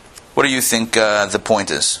think? What do you think the point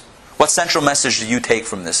is? What central message do you take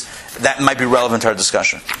from this that might be relevant to our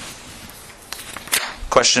discussion?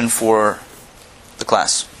 Question for the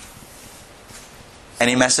class.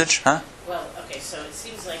 Any message? Huh? Well, okay, so it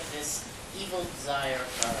seems like this evil desire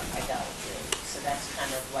for idolatry. So that's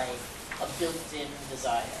kind of like a built-in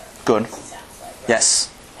desire. Good. It sounds like, right? Yes.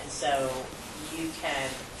 And so you can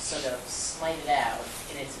sort of smite it out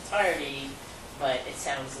in its entirety, but it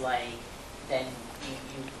sounds like then you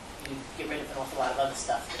get rid of an awful lot of other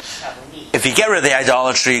stuff that you probably need. If you get rid of the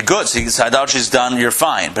idolatry, good. So idolatry is done, you're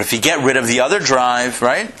fine. But if you get rid of the other drive,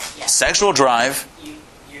 right? Yeah. Sexual drive.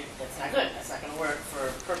 That's not good. That's not going to work for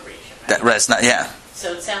procreation, right? That's not, yeah.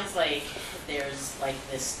 So it sounds like there's like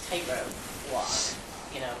this tightrope walk.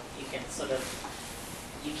 You know, you can sort of,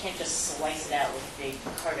 you can't just slice it out with big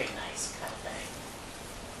carving knives kind of thing.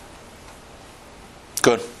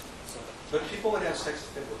 Good. But people would have sex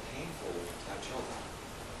if it were painful to have children.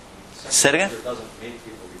 Say it again? It doesn't make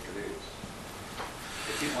people reproduce.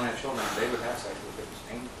 If people want to have children, they would have sex if it was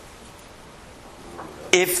painful.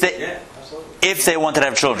 Yeah, absolutely. If they wanted to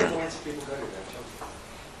have children. People go to have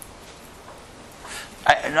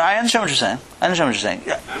children. I understand what you're saying.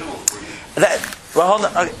 Well, hold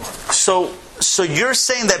on. Okay. So you're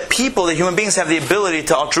saying that the human beings have the ability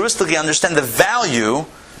to altruistically understand the value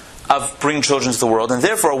of bringing children to the world, and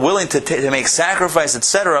therefore are willing to make sacrifice,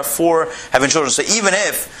 etc., for having children. So even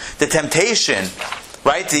if the temptation,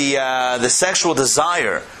 right, the sexual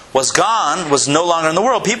desire was gone, was no longer in the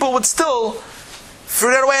world, people would still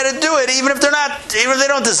figure out a way how to do it, even if they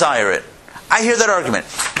don't desire it. I hear that argument.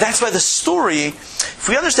 That's why the story, if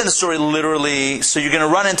we understand the story literally, so you're going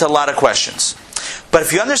to run into a lot of questions. But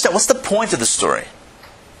if you understand, what's the point of the story?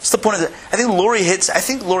 What's the point of I think Lori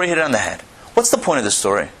hit it on the head. What's the point of the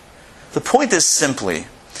story? The point is simply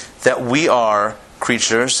that we are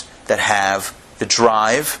creatures that have the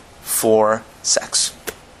drive for sex.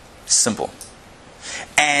 Simple.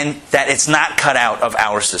 And that it's not cut out of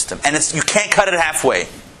our system. And you can't cut it halfway.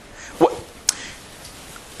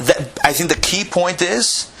 I think the key point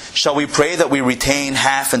is, shall we pray that we retain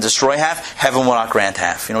half and destroy half? Heaven will not grant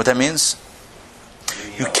half. You know what that means?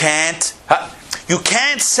 You can't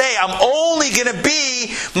say,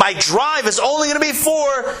 my drive is only going to be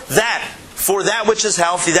for that which is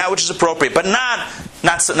healthy, that which is appropriate, but not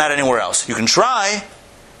anywhere else. You can try,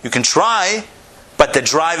 but the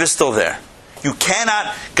drive is still there. You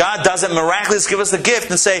cannot, God doesn't miraculously give us the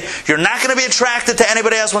gift and say, you're not going to be attracted to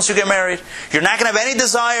anybody else once you get married. You're not going to have any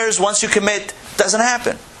desires once you commit. It doesn't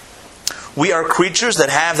happen. We are creatures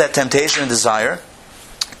that have that temptation and desire.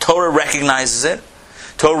 Torah recognizes it.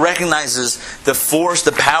 Torah recognizes the force,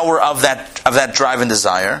 the power of that drive and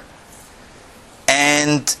desire.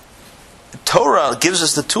 And Torah gives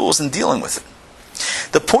us the tools in dealing with it.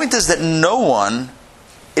 The point is that no one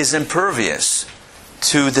is impervious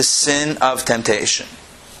to the sin of temptation.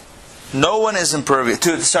 No one is impervious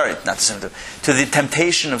to the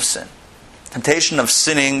temptation of sin. Temptation of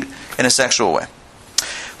sinning in a sexual way.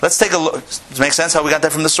 Let's take a look. Does it make sense how we got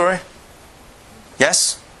that from the story?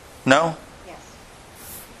 Yes? No? Yes.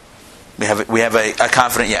 We have a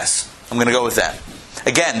confident yes. I'm going to go with that.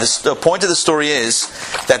 Again, the point of the story is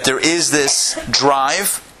that there is this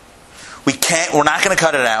drive. We're not going to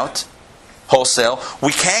cut it out wholesale.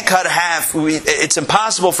 We can't cut half. It's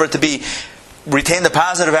impossible for it to retain the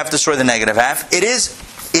positive half, destroy the negative half. It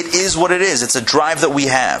is what it is. It's a drive that we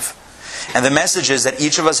have. And the message is that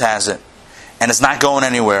each of us has it. And it's not going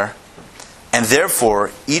anywhere. And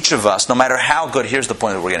therefore, each of us, no matter how good, here's the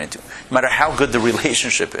point that we're getting to, no matter how good the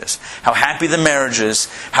relationship is, how happy the marriage is,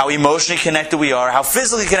 how emotionally connected we are, how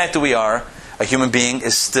physically connected we are, a human being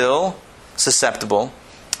is still susceptible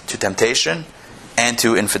to temptation and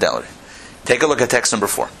to infidelity. Take a look at text number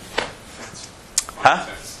 4. Huh?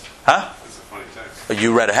 That's a funny text.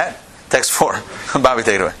 You read ahead. Text 4. Bobby,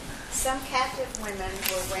 take it away. Some captive women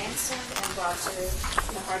were ransomed and brought to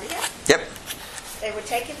Nahardia. Yep. They were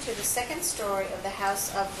taken to the second story of the house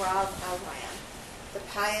of Rav Aram, the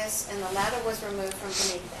pious, and the ladder was removed from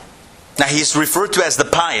beneath them. Now he's referred to as the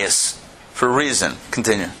pious for a reason.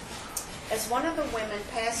 Continue. As one of the women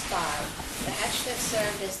passed by, the hatch that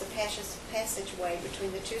served as the passageway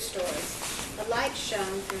between the two stories, the light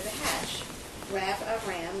shone through the hatch. Rav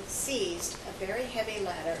Aram seized a very heavy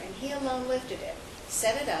ladder, and he alone lifted it,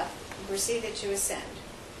 set it up, and proceeded to ascend.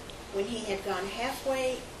 When he had gone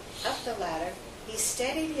halfway up the ladder, he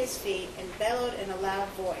steadied his feet and bellowed in a loud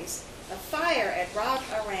voice, "A fire at Rav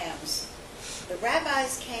Aram's!" The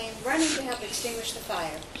rabbis came running to help extinguish the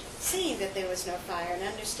fire. Seeing that there was no fire and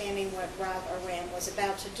understanding what Rav Aram was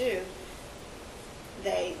about to do,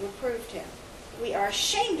 they reproved him. "We are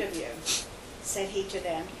ashamed of you," said he to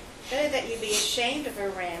them. "Better that you be ashamed of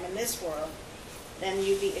Aram in this world than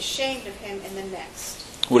you be ashamed of him in the next."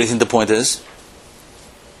 What do you think the point is?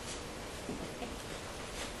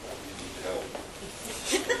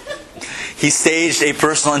 He staged a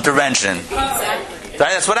personal intervention. Right?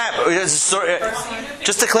 That's what happened.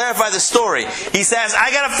 Just to clarify the story, he says, "I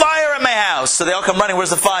got a fire at my house." So they all come running. "Where's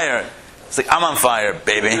the fire?" It's like, "I'm on fire,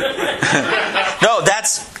 baby." No,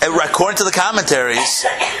 that's, according to the commentaries,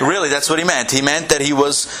 really that's what he meant. He meant that he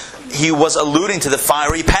was alluding to the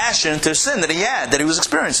fiery passion, to sin that he was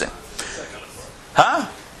experiencing. Huh?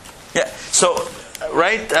 Yeah. So,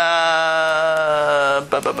 right?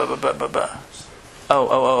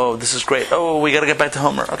 Oh, this is great. Oh, we got to get back to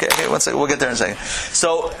Homer. Okay, 1 second. We'll get there in a second.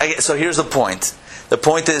 So here's the point. The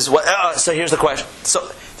point is, so here's the question. So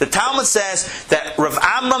the Talmud says that Rav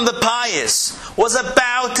Amram the pious was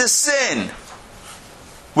about to sin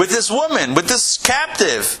with this woman, with this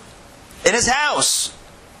captive, in his house.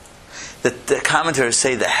 The commentators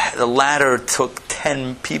say that the ladder took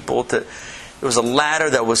 10 people to... There was a ladder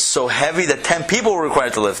that was so heavy that 10 people were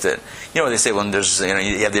required to lift it. You know what they say when there's,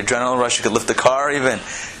 you have the adrenaline rush, you could lift the car even.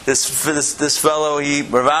 This fellow,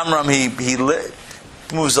 Rav Amram, he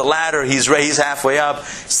moves the ladder, he's halfway up,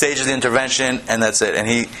 stages the intervention, and that's it. And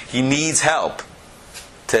he needs help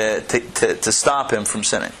to stop him from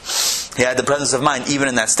sinning. He had the presence of mind, even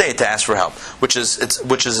in that state, to ask for help, which is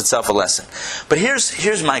itself a lesson. But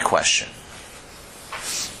here's my question.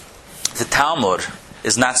 The Talmud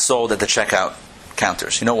is not sold at the checkout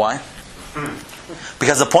counters. You know why?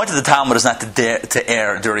 Because the point of the Talmud is not to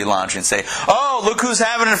air dirty laundry and say, oh, look who's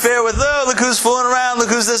having an affair with, look who's fooling around, look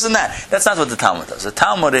who's this and that. That's not what the Talmud does. The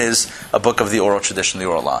Talmud is a book of the oral tradition, the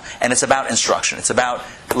oral law. And it's about instruction. It's about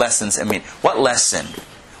lessons. I mean, what lesson?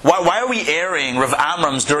 Why are we airing Rav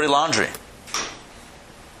Amram's dirty laundry?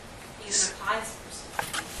 He's a pious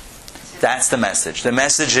person. That's the message. The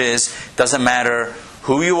message is, doesn't matter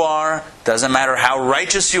who you are, doesn't matter how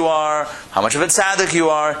righteous you are, how much of a tzaddik you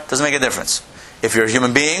are, doesn't make a difference. If you're a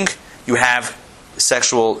human being, you have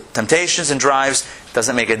sexual temptations and drives,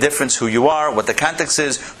 doesn't make a difference who you are, what the context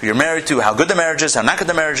is, who you're married to, how good the marriage is, how not good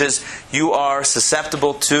the marriage is, you are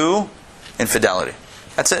susceptible to infidelity.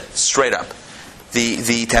 That's it, straight up.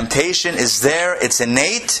 The temptation is there, it's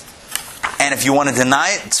innate, and if you want to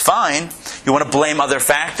deny it, it's fine. You want to blame other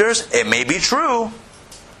factors, it may be true.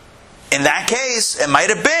 In that case, it might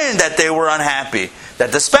have been that they were unhappy,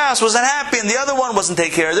 that the spouse was unhappy and the other one wasn't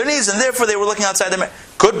taking care of their needs, and therefore they were looking outside their marriage.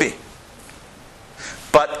 Could be.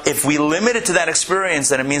 But if we limit it to that experience,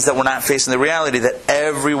 then it means that we're not facing the reality that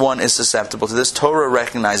everyone is susceptible to this. Torah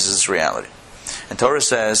recognizes this reality. And Torah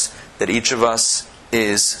says that each of us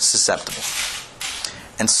is susceptible.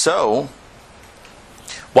 And so,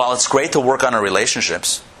 while it's great to work on our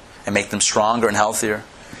relationships and make them stronger and healthier,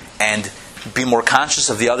 and be more conscious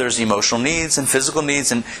of the other's emotional needs and physical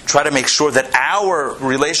needs, and try to make sure that our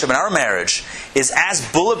relationship and our marriage is as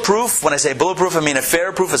bulletproof, when I say bulletproof, I mean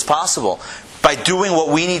affair-proof as possible, by doing what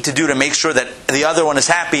we need to do to make sure that the other one is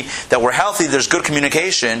happy, that we're healthy, there's good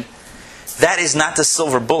communication. That is not the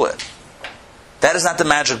silver bullet. That is not the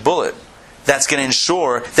magic bullet that's going to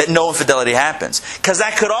ensure that no infidelity happens. Because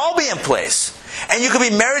that could all be in place. And you could be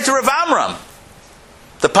married to Rav Amram,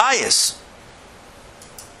 the pious.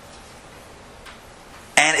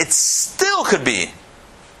 And it still could be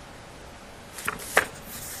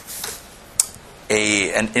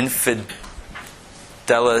an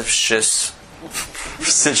infidelicious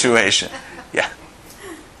situation. Yeah.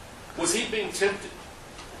 Was he being tempted?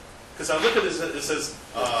 Because I look at this, it says,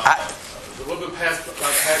 the woman passed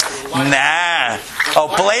life. Nah. Oh,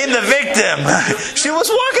 blame the victim. She was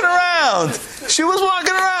walking around.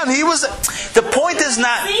 He was. The point is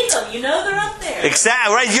not. See them, you know they're up there.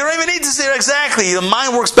 Exactly right. You don't even need to see her. Exactly. The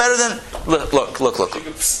mind works better than. Look.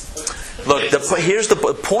 Here's the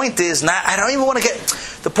point is not. I don't even want to get.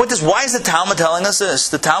 The point is, why is the Talmud telling us this?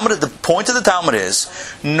 The point of the Talmud is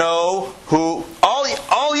know who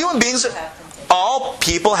all human beings. All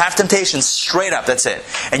people have temptations, straight up, that's it.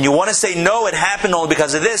 And you want to say, no, it happened only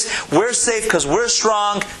because of this. We're safe because we're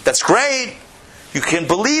strong. That's great. You can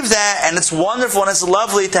believe that, and it's wonderful, and it's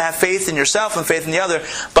lovely to have faith in yourself and faith in the other.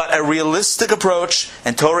 But a realistic approach,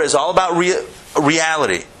 and Torah is all about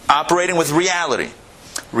reality, operating with reality.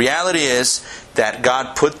 Reality is that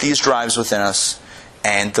God put these drives within us,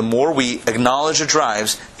 and the more we acknowledge the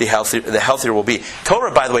drives, the healthier we'll be.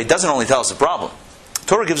 Torah, by the way, doesn't only tell us the problem.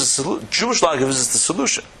 Torah gives us Jewish law gives us the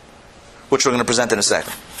solution, which we're going to present in a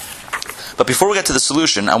second. But before we get to the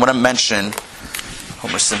solution, I want to mention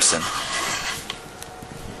Homer Simpson.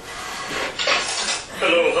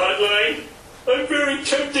 Hello, hotline. I'm very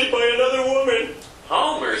tempted by another woman.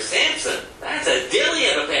 Homer Simpson? That's a dilly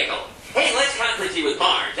of a pickle. Hey, let's conference you with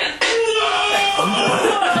Marge, huh?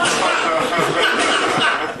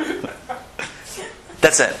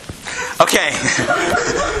 That's it. Okay.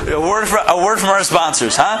 a word from our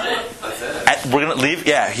sponsors, huh? We're going to leave.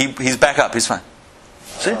 Yeah, he's back up. He's fine.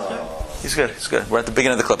 See? He's good. We're at the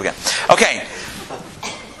beginning of the clip again. Okay.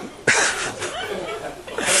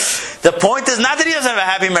 The point is not that he doesn't have a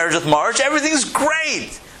happy marriage with Marge. Everything's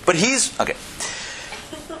great. But he's... Okay.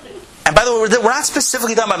 And by the way, we're not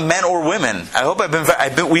specifically talking about men or women. I hope I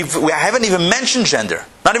haven't even mentioned gender.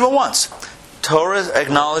 Not even once. Torah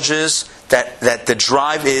acknowledges that the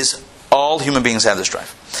drive is... All human beings have this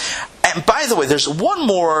drive. And by the way, there's one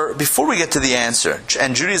more, before we get to the answer,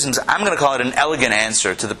 and Judaism's, I'm going to call it an elegant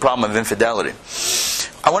answer to the problem of infidelity.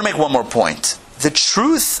 I want to make one more point. The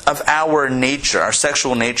truth of our nature, our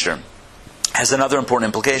sexual nature, has another important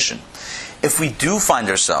implication. If we do find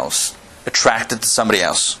ourselves attracted to somebody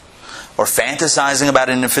else, or fantasizing about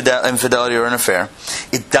an infidelity or an affair,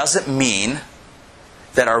 it doesn't mean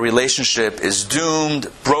that our relationship is doomed,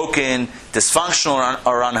 broken, dysfunctional,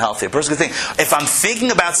 or unhealthy. A person can think, if I'm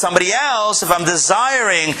thinking about somebody else, if I'm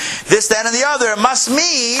desiring this, that, and the other, it must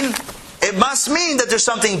mean that there's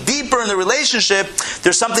something deeper in the relationship,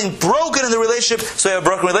 there's something broken in the relationship, so you have a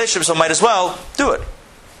broken relationship, so might as well do it.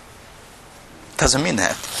 Doesn't mean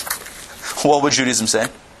that. What would Judaism say?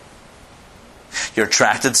 You're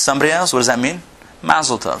attracted to somebody else? What does that mean?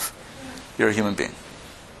 Mazel tov. You're a human being.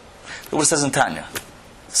 Look what it says in Tanya.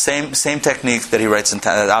 Same technique that he writes in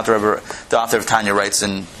Tanya, the author of Tanya writes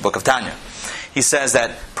in Book of Tanya. He says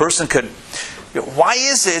that person could, why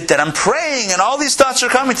is it that I'm praying and all these thoughts are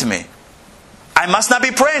coming to me? I must not be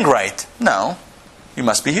praying right. No, you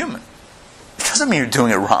must be human. It doesn't mean you're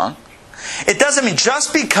doing it wrong. It doesn't mean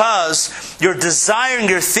just because you're desiring,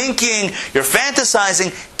 you're thinking, you're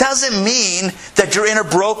fantasizing, doesn't mean that you're in a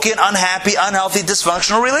broken, unhappy, unhealthy,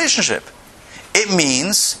 dysfunctional relationship. It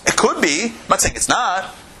means, it could be, I'm not saying it's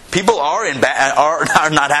not. People are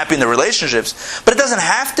not happy in their relationships, but it doesn't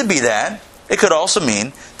have to be that. It could also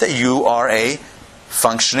mean that you are a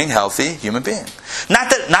functioning, healthy human being.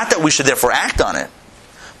 Not that we should therefore act on it,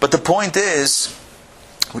 but the point is,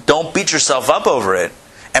 don't beat yourself up over it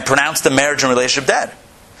and pronounce the marriage and relationship dead.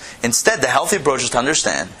 Instead, the healthy approach is to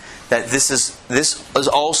understand that this is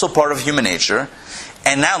also part of human nature,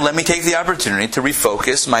 and now let me take the opportunity to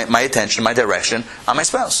refocus my attention, my direction on my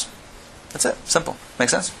spouse. That's it. Simple. Make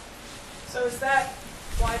sense? So is that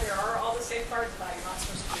why there are all the safeguards about you're not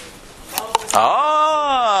supposed to do all this?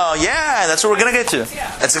 Oh, yeah. That's what we're going to get to. Yeah.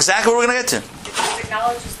 That's exactly what we're going to get to. It just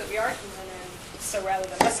acknowledges that we are human, and so rather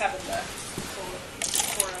than us having the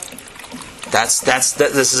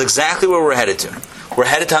This is exactly where we're headed to. We're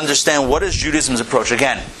headed to understand what is Judaism's approach.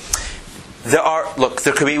 Again,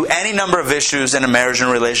 there could be any number of issues in a marriage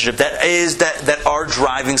and relationship that are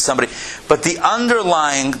driving somebody. But the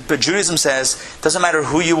underlying, but Judaism says, doesn't matter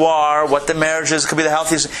who you are, what the marriage is, it could be the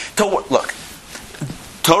healthiest. Look,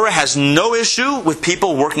 Torah has no issue with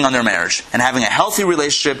people working on their marriage and having a healthy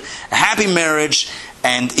relationship, a happy marriage,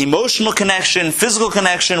 and emotional connection, physical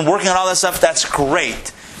connection, working on all that stuff. That's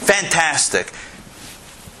great. Fantastic.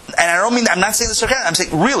 And I'm not saying this sarcastic. I'm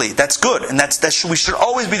saying really, that's good, and we should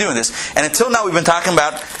always be doing this. And until now, we've been talking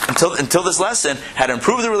about until this lesson how to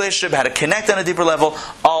improve the relationship, how to connect on a deeper level,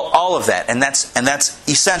 all of that, and that's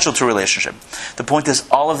essential to a relationship. The point is,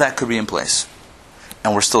 all of that could be in place,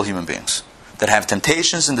 and we're still human beings that have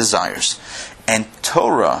temptations and desires. And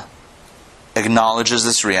Torah acknowledges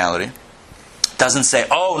this reality. Doesn't say,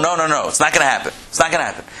 "Oh, no, it's not going to happen. It's not going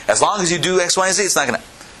to happen. As long as you do X, Y, and Z, it's not going to."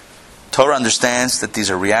 Torah understands that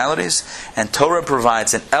these are realities, and Torah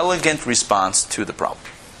provides an elegant response to the problem.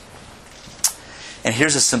 And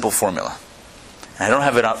here's a simple formula. And I don't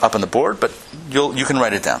have it up on the board, but you can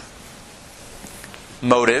write it down.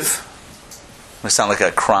 Motive. I sound like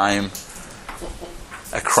a crime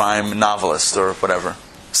novelist or whatever,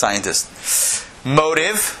 scientist.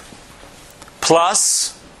 Motive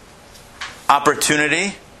plus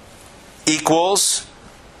opportunity equals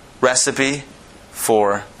recipe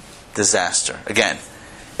for disaster. Again,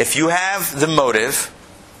 if you have the motive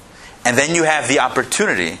and then you have the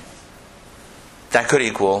opportunity, that could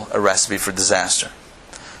equal a recipe for disaster.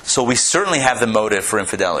 So we certainly have the motive for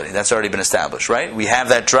infidelity. That's already been established, right? We have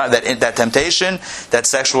that drive, that temptation, that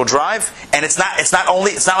sexual drive, and it's not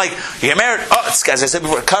like you get married. Oh, it's, as I said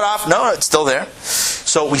before, cut off. No, it's still there.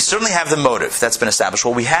 So we certainly have the motive. That's been established.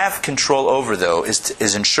 What we have control over, though,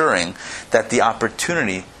 is ensuring that the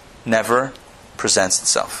opportunity never presents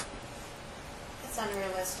itself. It's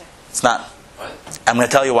unrealistic. It's not. What? I'm going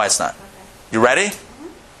to tell you why it's not. Okay. You ready?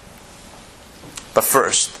 But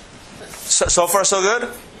first, so far so good?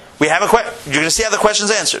 We have a question. You're going to see how the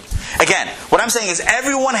question's answered. Again, what I'm saying is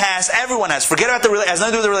everyone has, forget about it has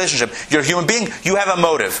nothing to do with the relationship. You're a human being, you have a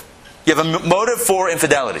motive. You have a motive for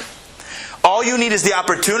infidelity. All you need is the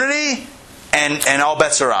opportunity, and all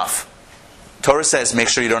bets are off. Torah says make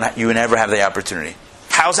sure you never have the opportunity.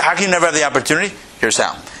 How can you never have the opportunity? Here's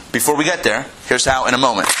how. Before we get there, here's how in a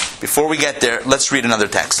moment. Before we get there, let's read another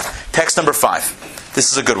text. Text number 5.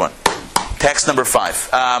 This is a good one. Text number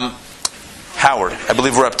 5. Howard, I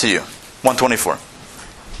believe we're up to you. 124.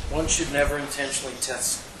 One should never intentionally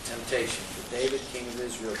test temptation. For David, king of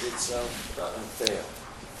Israel, did so and failed.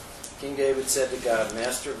 King David said to God,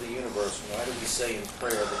 Master of the universe, why do we say in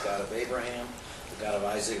prayer the God of Abraham, the God of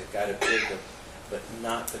Isaac, the God of Jacob, but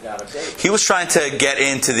not the God of David? He was trying to get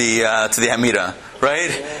into the Hamida,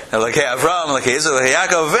 right? They're like, hey, Avram, like, hey, Israel, hey,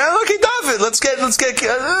 Yaakov, hey, look, hey, David, let's get,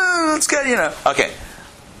 okay.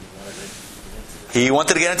 He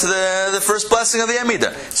wanted to get into the first blessing of the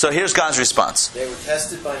Hamida. So here's God's response. They were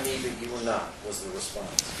tested by me, but you were not, was the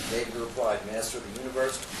response. David replied, Master of the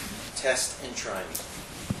universe, test and try me.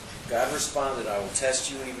 God responded, I will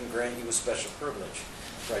test you and even grant you a special privilege,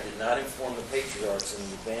 for I did not inform the patriarchs in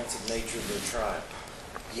advance of nature of their tribe.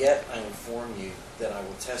 Yet I inform you that I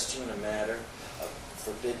will test you in a matter of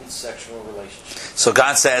forbidden sexual relationship. So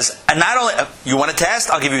God says, and not only, you want a test?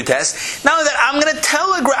 I'll give you a test. Not only that, I'm going to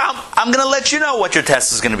I'm going to let you know what your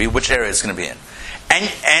test is going to be, which area it's going to be in.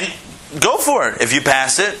 And go for it. If you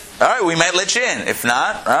pass it, all right, we might let you in. If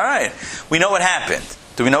not, all right. We know what happened.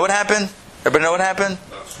 Do we know what happened? Everybody know what happened?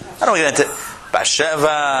 I don't get into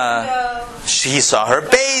Bathsheba. She saw her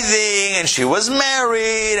bathing, and she was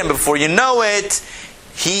married, and before you know it,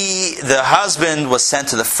 the husband was sent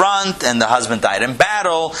to the front, and the husband died in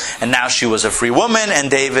battle, and now she was a free woman,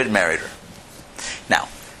 and David married her. Now,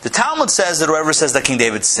 the Talmud says that whoever says that King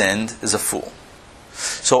David sinned is a fool.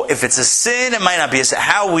 So if it's a sin, it might not be a sin.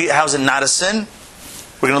 How is it not a sin?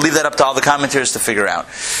 We're going to leave that up to all the commentators to figure out.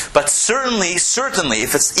 But certainly, even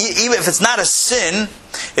if it's not a sin,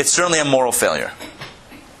 it's certainly a moral failure.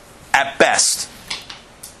 At best.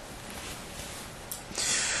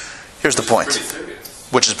 Here's the point.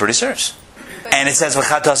 Which is pretty serious. And it says,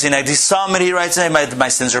 he writes, my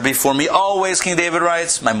sins are before me always, King David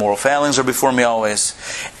writes. My moral failings are before me always.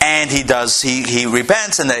 And he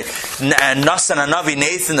repents, and Nasan Hanavi,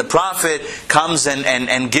 Nathan the prophet, comes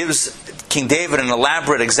and gives King David an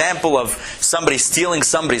elaborate example of somebody stealing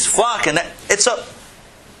somebody's flock. And it's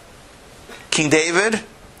King David,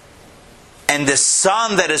 and the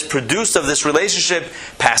son that is produced of this relationship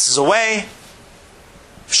passes away.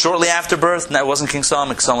 Shortly after birth, and that wasn't King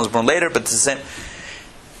Solomon. King Solomon was born later, but it's the same.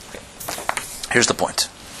 Here's the point.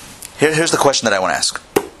 Here's the question that I want to ask.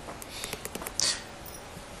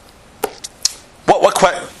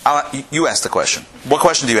 You asked the question. What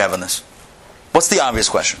question do you have on this? What's the obvious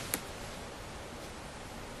question?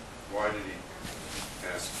 Why did he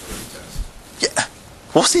ask for a test? Yeah.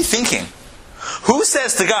 What was he thinking? Who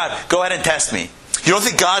says to God, go ahead and test me? You don't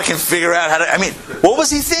think God can figure out how to... what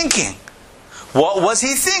was he thinking? What was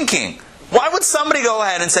he thinking? Why would somebody go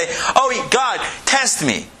ahead and say, oh, God, test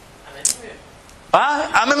me?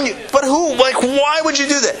 But who? Why would you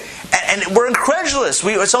do that? And we're incredulous.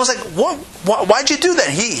 It's almost like, what? Why'd you do that?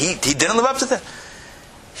 He didn't live up to that.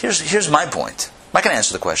 Here's my point. I'm not going to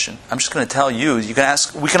answer the question. I'm just going to tell you, we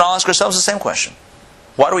can all ask ourselves the same question.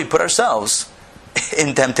 Why do we put ourselves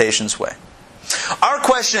in temptation's way? Our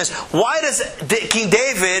question is, why does King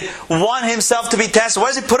David want himself to be tested? Why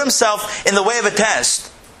does he put himself in the way of a test?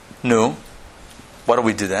 No. Why do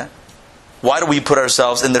we do that? Why do we put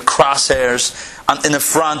ourselves in the crosshairs, in the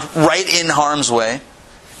front, right in harm's way,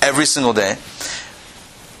 every single day?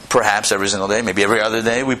 Perhaps every single day, maybe every other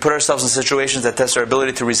day. We put ourselves in situations that test our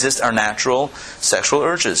ability to resist our natural sexual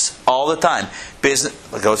urges all the time.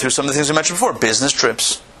 I'll go through some of the things we mentioned before. Business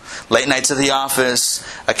trips. Late nights at the office,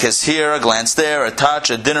 a kiss here, a glance there, a touch,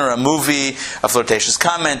 a dinner, a movie, a flirtatious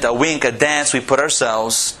comment, a wink, a dance. We put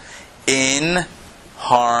ourselves in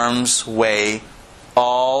harm's way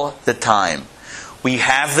all the time. We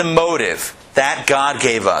have the motive that God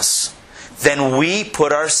gave us. Then we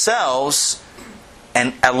put ourselves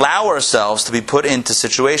and allow ourselves to be put into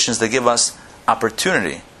situations that give us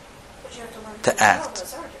opportunity to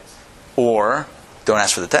act. Or don't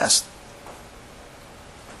ask for the test.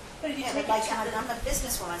 Yeah, but I'm a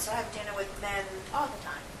businesswoman, so I have dinner with men all the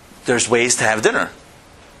time. There's ways to have dinner.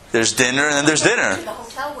 There's dinner, and then there's dinner. The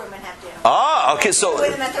hotel room and have dinner. Oh, okay. So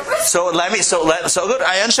good.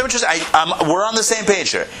 I understand what you're saying. We're on the same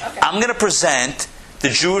page here. Okay. I'm going to present the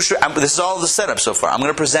Jewish. This is all the setup so far. I'm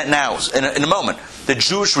going to present now, in a moment, the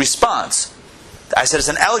Jewish response. I said it's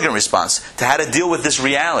an elegant response to how to deal with this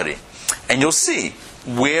reality, and you'll see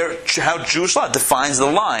how Jewish law defines the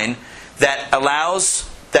line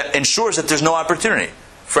that ensures that there's no opportunity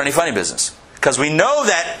for any funny business. Because we know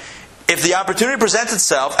that if the opportunity presents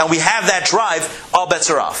itself and we have that drive, all bets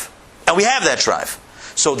are off. And we have that drive.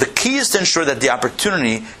 So the key is to ensure that the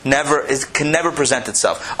opportunity can never present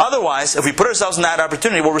itself. Otherwise, if we put ourselves in that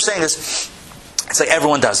opportunity, what we're saying is, it's like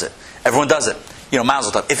everyone does it. Everyone does it.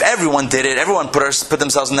 Mazel tov. If everyone did it, everyone put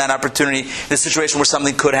themselves in that opportunity, in a situation where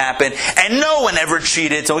something could happen, and no one ever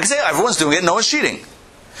cheated. So we can say, everyone's doing it, no one's cheating.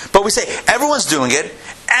 But we say, everyone's doing it,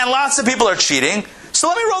 and lots of people are cheating, so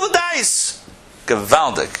let me roll the dice.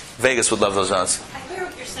 Gewaldig. Vegas would love those odds. I hear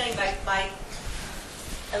what you're saying by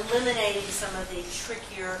eliminating some of the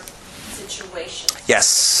trickier situations.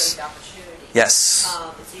 Yes. Opportunity. Yes.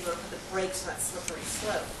 It's either the brakes on that slippery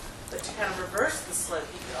slope. But to kind of reverse the slope,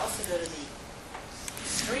 you could also go to the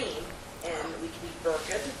extreme, and we can be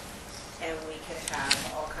burqed, and we can have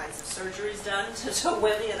all kinds of surgeries done to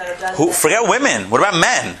women that are done. Forget women. What about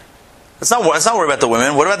men? Let's not worry about the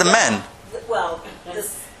women. What about the men? Well,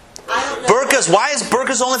 I don't know. Burqas. Why is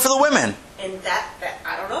burqas only for the women? And that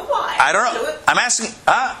I don't know why. I don't know. I'm asking.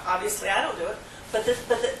 Obviously, I don't do it.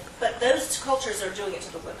 But those cultures are doing it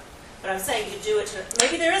to the women. But I'm saying you do it to,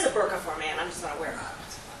 maybe there is a burqa for a man, I'm just not aware of it.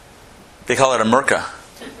 They call it a murka.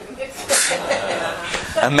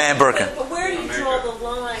 A man burqa. But where do you draw the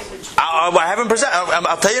line? I haven't presented.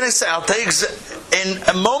 I'll tell you next. I'll tell you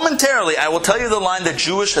momentarily. I will tell you the line that the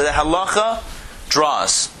halacha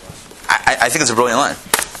draws. I think it's a brilliant line.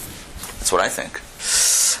 That's what I think.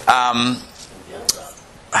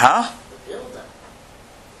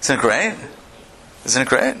 Isn't it great? Isn't it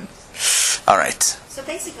great? All right. So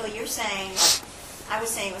basically, you're saying, I was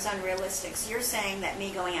saying it was unrealistic. So you're saying that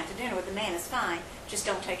me going out to dinner with a man is fine. Just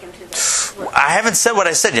don't take him to the work. I haven't said what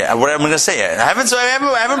I said yet. What I'm going to say yet. I haven't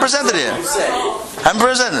presented it yet. I haven't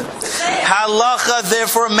presented it. Halacha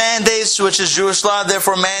therefore mandates, which is Jewish law,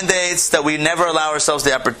 therefore mandates that we never allow ourselves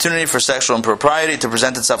the opportunity for sexual impropriety to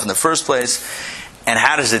present itself in the first place. And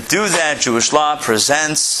how does it do that? Jewish law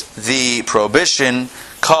presents the prohibition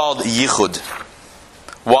called yichud.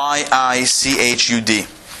 Y-I-C-H-U-D.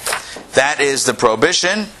 That is the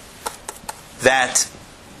prohibition that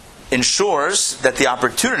ensures that the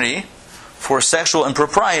opportunity for sexual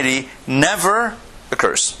impropriety never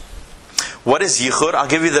occurs. What is yichud? I'll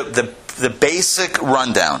give you the basic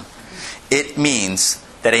rundown. It means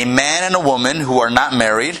that a man and a woman who are not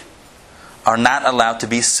married are not allowed to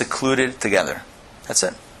be secluded together. That's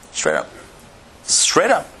it. Straight up.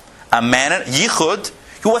 Straight up. A man and yichud.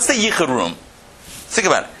 What's the yichud room? Think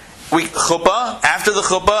about it. Chuppah, after the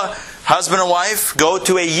chuppah, husband and wife go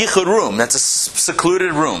to a yichud room. That's a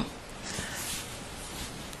secluded room.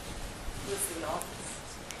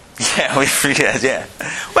 Yeah,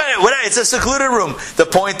 But it's a secluded room. The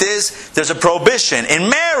point is, there's a prohibition. In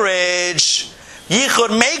marriage,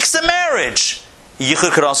 yichud makes a marriage.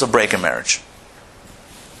 Yichud could also break a marriage.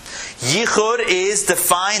 Yichud is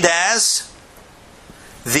defined as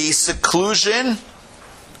the seclusion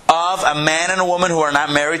of a man and a woman who are not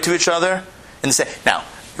married to each other. Now,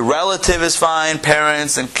 relative is fine,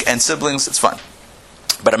 parents and siblings, it's fine.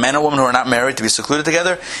 But a man and a woman who are not married to be secluded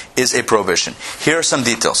together is a prohibition. Here are some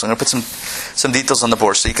details. I'm going to put some details on the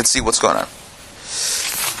board so you can see what's going on.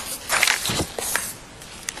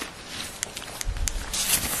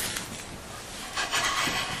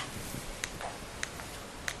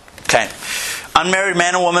 Okay. Unmarried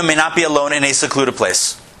man and woman may not be alone in a secluded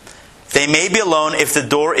place. They may be alone if the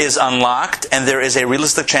door is unlocked and there is a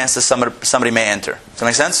realistic chance that somebody may enter. Does that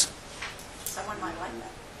make sense? Someone might like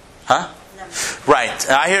that. Huh? No. Right.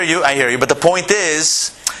 I hear you. But the point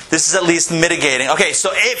is, this is at least mitigating. Okay,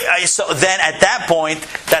 so then at that point,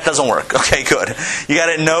 that doesn't work. Okay, good. You got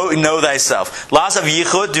to know thyself. Laws of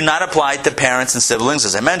yichud do not apply to parents and siblings,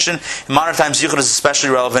 as I mentioned. In modern times, yichud is especially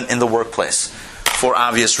relevant in the workplace for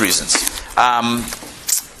obvious reasons. Yeah,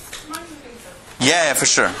 for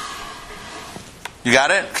sure. You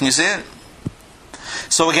got it? Can you see it?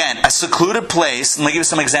 So again, a secluded place. Let me give you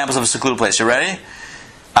some examples of a secluded place. You ready?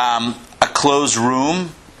 A closed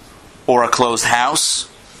room or a closed house,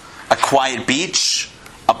 a quiet beach,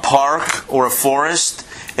 a park or a forest.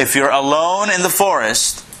 If you're alone in the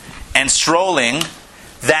forest and strolling,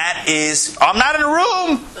 that is, I'm not in a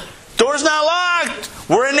room. Door's not locked.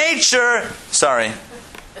 We're in nature. Sorry.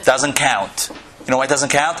 Doesn't count. You know why it doesn't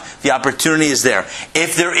count? The opportunity is there.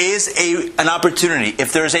 If there is an opportunity,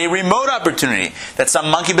 if there is a remote opportunity that some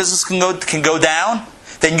monkey business can go down,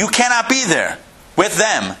 then you cannot be there with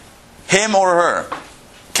them, him or her.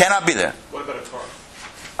 Cannot be there. What about a car?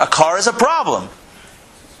 A car is a problem.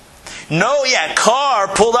 Car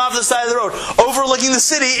pulled off the side of the road overlooking the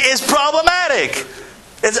city is problematic.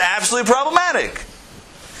 It's absolutely problematic.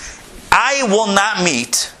 I will not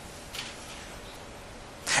meet.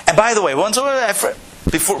 And by the way,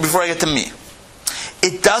 before I get to me,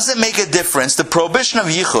 it doesn't make a difference. The prohibition of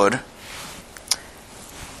yichud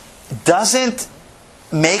doesn't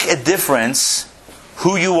make a difference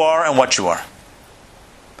who you are and what you are,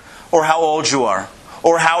 or how old you are,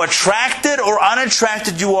 or how attracted or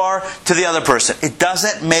unattracted you are to the other person. It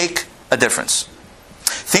doesn't make a difference.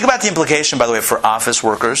 Think about the implication, by the way, for office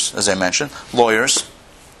workers, as I mentioned, lawyers,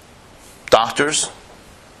 doctors,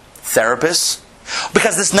 therapists.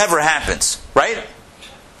 Because this never happens, right?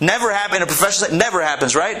 Never happen in a professional. Never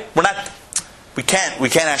happens, right? We can't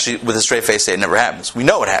actually, with a straight face, say it never happens. We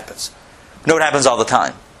know it happens. We know it happens all the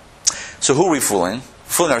time. So who are we fooling?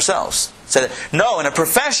 Fooling ourselves. Say that, no, in a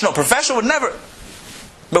professional would never.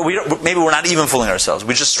 But maybe we're not even fooling ourselves.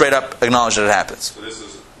 We just straight up acknowledge that it happens. So this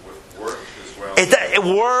is with work as well.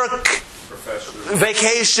 Work, professional,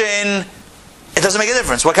 vacation. It doesn't make a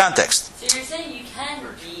difference. What context? So you're saying you can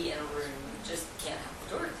be in a room, just can't have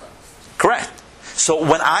the door closed. Correct. So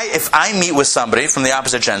if I meet with somebody from the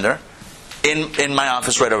opposite gender in my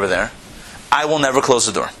office right over there, I will never close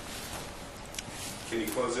the door. Can you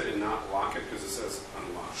close it and not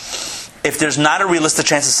If there's not a realistic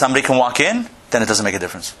chance that somebody can walk in, then it doesn't make a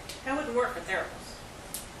difference. That wouldn't work for therapists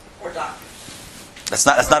or doctors.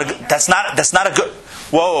 That's not a good.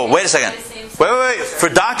 Whoa, wait a second. Wait. For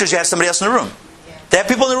doctors, you have somebody else in the room. They have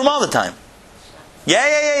people in the room all the time.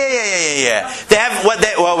 Yeah. They have what?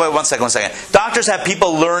 Wait, one second. Doctors have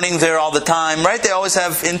people learning there all the time, right? They always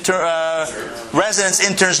have residents,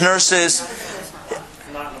 interns, nurses.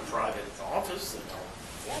 Not in a private office.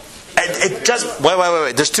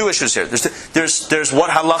 Wait. There's two issues here. There's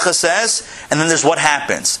what halacha says, and then there's what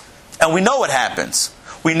happens. And we know what happens.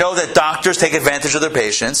 We know that doctors take advantage of their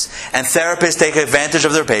patients, and therapists take advantage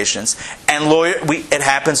of their patients, and it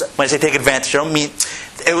happens. When I say take advantage, I don't mean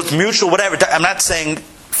it was mutual, whatever. I'm not saying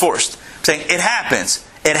forced. I'm saying it happens.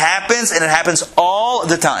 It happens, and it happens all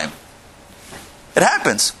the time. It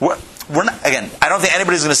happens. We're not, again, I don't think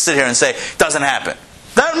anybody's going to sit here and say, it doesn't happen.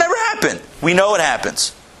 That'll never happen. We know it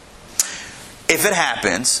happens. If it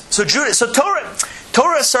happens, so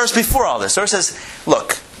Torah starts before all this. Torah says,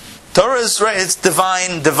 look, Torah is right. It's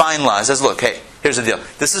divine law. It says, look, hey, here's the deal.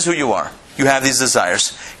 This is who you are. You have these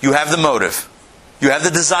desires. You have the motive. You have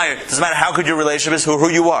the desire. It doesn't matter how good your relationship is, who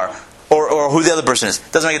you are, or who the other person is.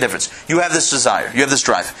 It doesn't make a difference. You have this desire. You have this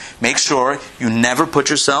drive. Make sure you never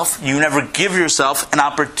you never give yourself an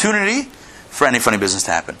opportunity for any funny business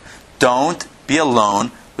to happen. Don't be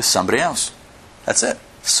alone with somebody else. That's it.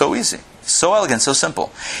 So easy. So elegant. So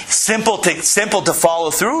simple. Simple to follow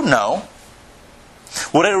through? No.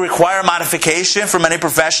 Would it require modification for many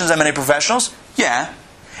professions and many professionals? Yeah.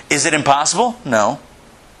 Is it impossible? No.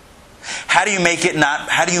 How do you make it not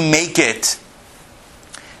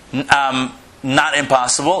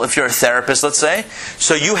impossible? If you're a therapist, let's say,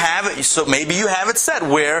 so maybe you have it set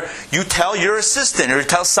where you tell your assistant or you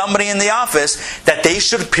tell somebody in the office that they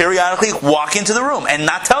should periodically walk into the room and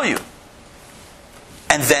not tell you,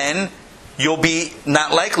 and then you'll be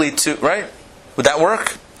not likely to. Right? Would that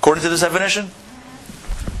work according to this definition?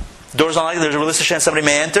 Doors unlocked, there's a realistic chance somebody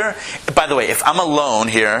may enter. By the way, if I'm alone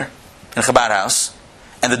here in a Chabad house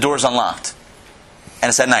and the door's unlocked and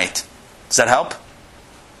it's at night, does that help?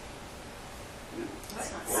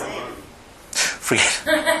 Forget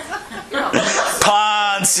it.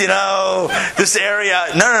 Ponds, this area.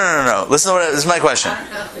 No. Listen to this is my question.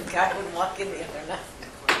 The guy would walk in the other night.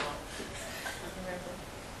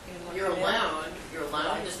 You're alone.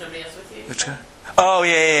 There's nobody else with you. Which guy? Oh,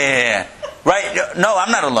 yeah. Right? No,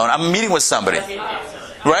 I'm not alone. I'm meeting with somebody.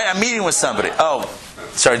 Right? I'm meeting with somebody. Oh,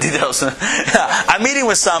 sorry, details. I'm meeting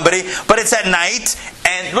with somebody, but it's at night,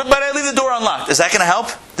 but I leave the door unlocked. Is that going to help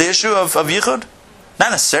the issue of yichud? Not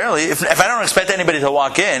necessarily. If I don't expect anybody to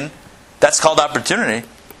walk in, that's called opportunity.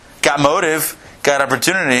 Got motive, got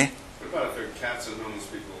opportunity. What about if there are cats and homeless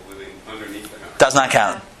people living underneath the house? Does not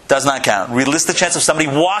count. Does not count. Realistic chance of somebody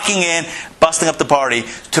walking in, busting up the party,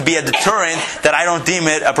 to be a deterrent that I don't deem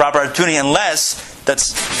it a proper opportunity, unless that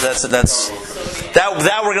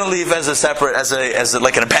we're going to leave as a separate, as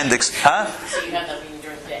like an appendix, huh? So you have that meeting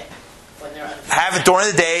during the day when they're have it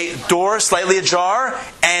during the day, door slightly ajar,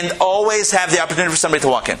 and always have the opportunity for somebody to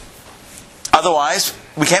walk in. Otherwise,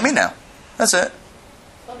 we can't meet now. That's it.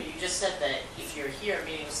 Well, but you just said that if you're here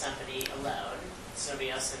meeting with somebody alone, somebody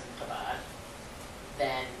else in Chabad,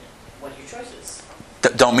 then what are your choices?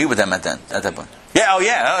 Don't meet with them at that point. Yeah. Oh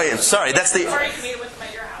yeah. Sorry, that's the. Or you can meet with them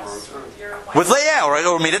at your house. With Leah,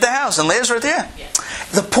 or meet at the house, and Leah's right there. Yeah.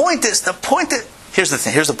 The point is, here's the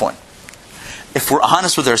thing. Here's the point. If we're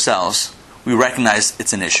honest with ourselves, we recognize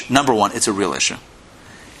it's an issue. Number one, it's a real issue.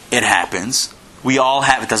 It happens. We all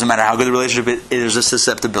have. It doesn't matter how good the relationship is. There's a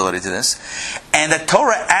susceptibility to this, and that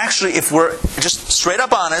Torah actually, if we're just straight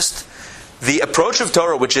up honest, the approach of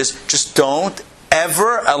Torah, which is just don't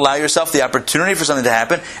ever allow yourself the opportunity for something to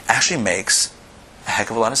happen, actually makes a heck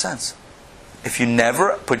of a lot of sense. If you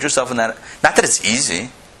never put yourself in that, not that it's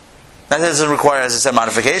easy, not that it doesn't require, as I said,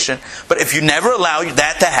 modification, but if you never allow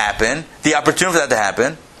that to happen, the opportunity for that to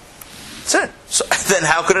happen, that's it. So then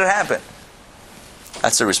how could it happen?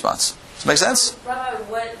 That's the response. Does it make sense? Rabbi,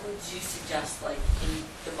 what would you suggest, like, in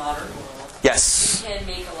the modern world? Yes. You can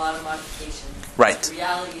make a lot of modifications. Right. The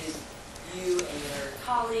reality is you and your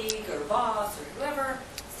colleague or boss or whoever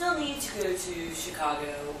still need to go to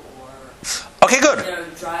Chicago or okay, good.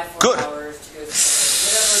 Drive 4 hours to go to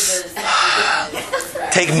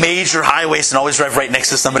whatever Take major highways and always drive right next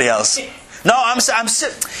to somebody else. No, I'm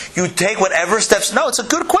you take whatever steps. No, it's a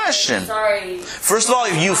good question. Sorry. First of all,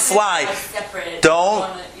 if you fly,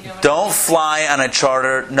 don't fly on a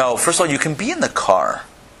charter. No, first of all, you can be in the car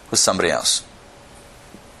with somebody else.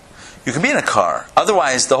 You can be in a car.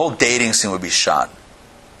 Otherwise, the whole dating scene would be shot.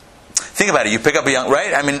 Think about it. You pick up a young,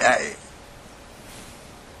 right? I mean,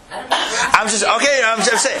 I'm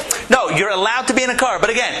just saying. No, you're allowed to be in a car, but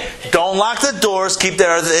again, don't lock the doors. Keep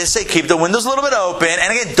the windows a little bit open,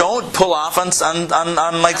 and again, don't pull off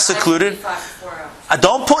on like secluded.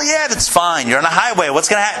 Don't pull. Yeah, that's fine. You're on a highway. What's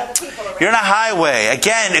gonna happen? You're on a highway.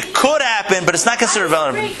 Again, it could happen, but it's not considered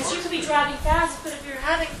vulnerable. Because you could be driving fast, but if you're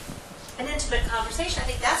having an intimate conversation, I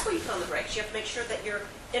think that's where you put on the brakes. You have to make sure that your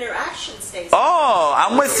interaction stays. Oh,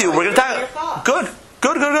 I'm with you. We're going to talk. Good.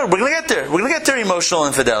 We're going to get there. We're going to get there. Emotional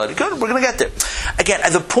infidelity. Good. We're going to get there. Again,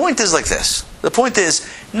 the point is like this. The point is,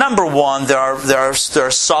 number one, there are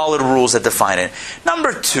solid rules that define it.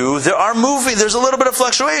 Number two, there's a little bit of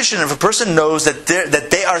fluctuation. If a person knows that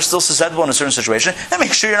they are still susceptible in a certain situation, then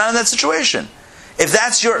make sure you're not in that situation.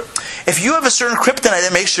 If you have a certain kryptonite,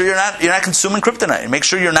 then make sure you're not consuming kryptonite. Make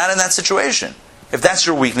sure you're not in that situation. If that's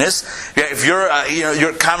your weakness, if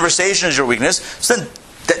your conversation is your weakness, then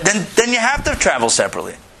you have to travel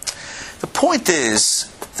separately. The point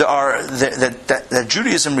is that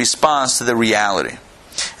Judaism responds to the reality,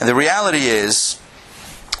 and the reality is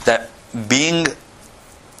that being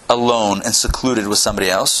alone and secluded with somebody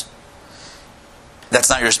else, that's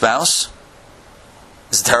not your spouse,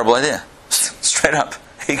 is a terrible idea. Straight up,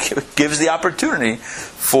 it gives the opportunity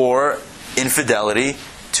for infidelity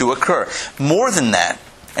to occur. More than that,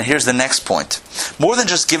 and here's the next point, more than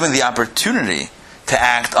just giving the opportunity to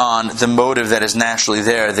act on the motive that is naturally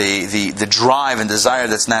there, the drive and desire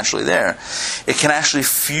that's naturally there, it can actually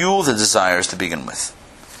fuel the desires to begin with.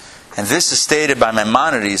 And this is stated by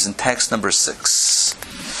Maimonides in text number 6.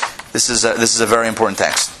 This is a very important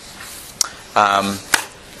text.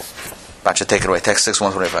 Bacha, take it away. Text 6,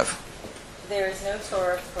 125. There is no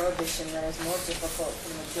Torah prohibition that is more difficult for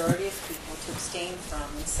the majority of people to abstain from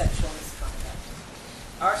than sexual misconduct.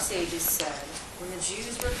 Our sages said, when the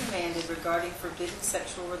Jews were commanded regarding forbidden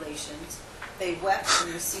sexual relations, they wept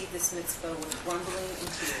and received this mitzvah with grumbling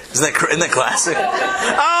and tears. Isn't that classic?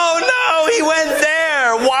 Oh no, he went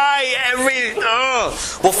there. Why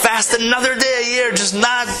we'll fast another day a year, just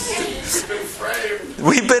not.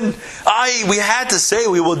 We had to say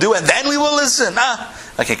we will do, and then we will listen.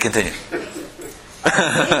 Okay, continue.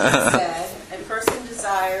 Said, a person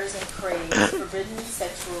desires and craves forbidden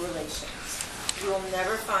sexual relations. You will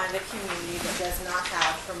never find a community that does not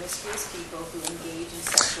have promiscuous people who engage in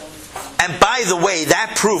sexual misconduct. And by the way,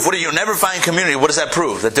 that proof, you'll never find a community, what does that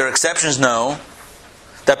prove? That there are exceptions? No.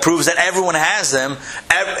 That proves that everyone has them,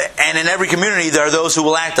 and in every community there are those who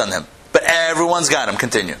will act on them. But everyone's got them.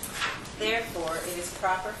 Continue. Therefore, it is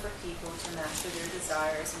proper for people to master their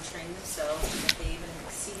desires and train themselves to behave in an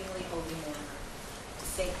exceedingly holy manner, to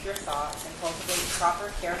think pure thoughts and cultivate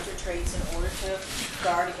proper character traits in order to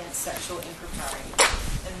guard against sexual impropriety.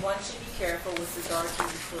 And one should be careful with regard to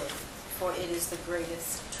the food, for it is the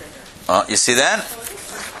greatest trigger. You see that?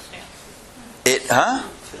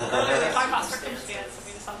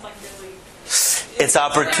 It's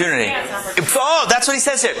opportunity. Oh, that's what he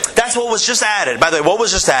says here. That's what was just added. By the way, what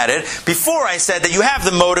was just added? Before I said that you have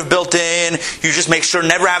the motive built in. You just make sure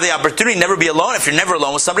never have the opportunity, never be alone. If you're never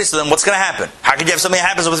alone with somebody, so then what's going to happen? How can you have something that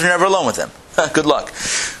happens if you're never alone with them? Good luck.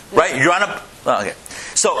 Right? You're on a... Oh, okay.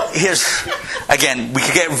 So here's... Again, we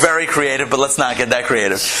could get very creative, but let's not get that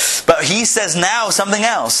creative. But he says now something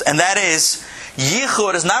else. And that is,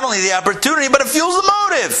 yichud is not only the opportunity, but it fuels the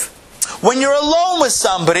motive. When you're alone with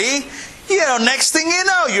somebody... next thing you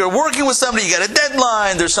know, you're working with somebody, you got a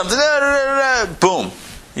deadline, there's something, boom.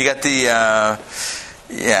 You got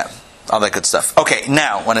all that good stuff. Okay,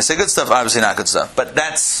 now, when I say good stuff, obviously not good stuff. But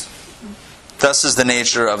thus is the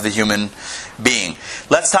nature of the human being.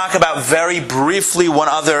 Let's talk about very briefly one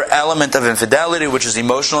other element of infidelity, which is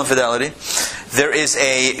emotional infidelity. There is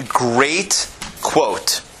a great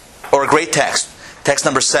quote, or a great text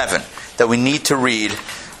number 7, that we need to read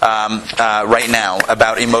right now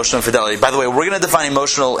about emotional infidelity. By the way, we're going to define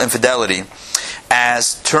emotional infidelity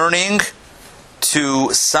as turning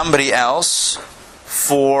to somebody else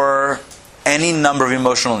for any number of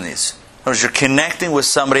emotional needs. In other words, you're connecting with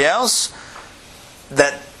somebody else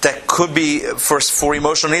that could be for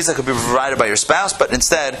emotional needs that could be provided by your spouse, but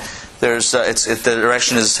instead the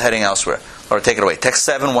direction is heading elsewhere. Or take it away. Text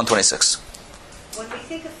 7, 126. When we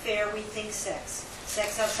think affair, we think sex.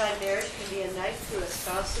 Sex outside marriage can be a knife through a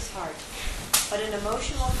spouse's heart. But an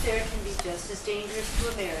emotional affair can be just as dangerous to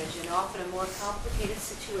a marriage and often a more complicated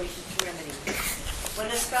situation to remedy. When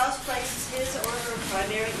a spouse places his or her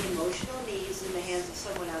primary emotional needs in the hands of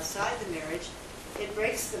someone outside the marriage, it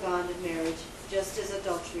breaks the bond of marriage just as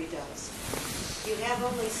adultery does. You have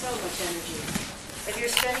only so much energy. If you're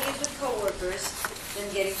spending it with coworkers, then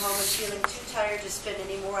getting home and feeling too tired to spend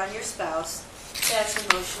any more on your spouse, that's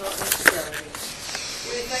emotional infidelity.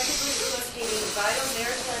 You're effectively allocating vital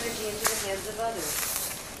marital energy into the hands of others.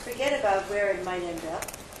 Forget about where it might end up.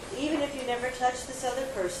 Even if you never touch this other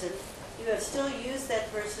person, you have still used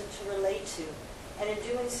that person to relate to, and in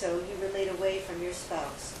doing so, you relate away from your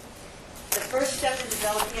spouse. The first step in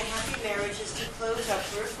developing a happy marriage is to close our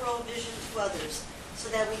peripheral vision to others so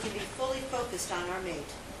that we can be fully focused on our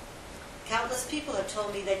mate. Countless people have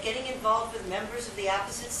told me that getting involved with members of the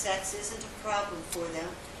opposite sex isn't a problem for them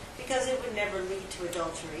because it would never lead to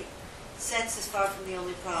adultery. Sex is far from the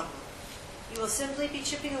only problem. You will simply be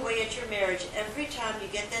chipping away at your marriage every time you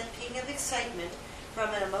get that ping of excitement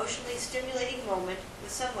from an emotionally stimulating moment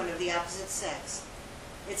with someone of the opposite sex.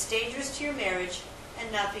 It's dangerous to your marriage,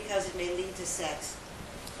 and not because it may lead to sex.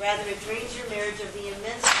 Rather, it drains your marriage of the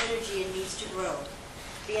immense energy it needs to grow.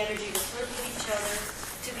 The energy to flirt with each other,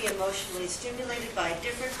 to be emotionally stimulated by a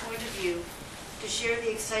different point of view, to share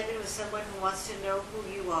the excitement with someone who wants to know who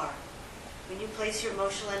you are. When you place your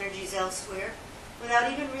emotional energies elsewhere,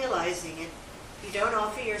 without even realizing it, you don't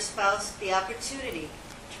offer your spouse the opportunity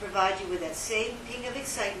to provide you with that same ping of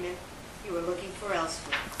excitement you were looking for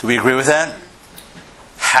elsewhere. Do we agree with that?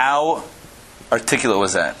 How articulate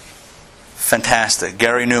was that? Fantastic.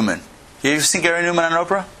 Gary Newman. You ever seen Gary Newman on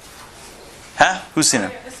Oprah? Huh? Who's seen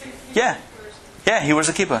him? Yeah. Yeah, he wears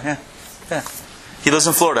a kippah. Yeah. He lives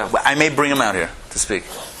in Florida. I may bring him out here to speak.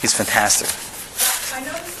 He's fantastic. I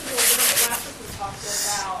know this is a little bit, last week we talked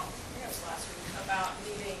about, I think it was last week, about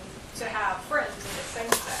needing to have friends in the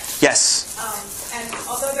same sex. Yes. And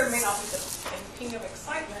although there may not be the same ping of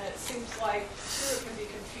excitement, it seems like too it can be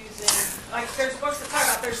confusing. Like there's books that talk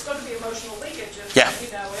about there's still going to be emotional leakage if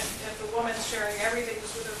if the woman's sharing everything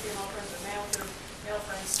just with her female friends and male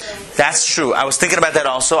friends. So that's true. I was thinking about that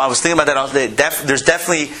also. There's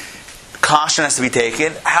definitely caution has to be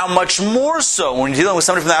taken. How much more so when you're dealing with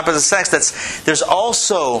somebody from the opposite sex? There's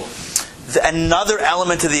also another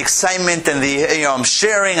element to the excitement and the I'm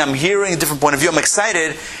sharing, I'm hearing a different point of view, I'm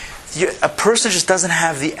excited. A person just doesn't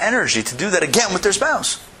have the energy to do that again with their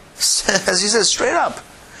spouse. As he says, straight up.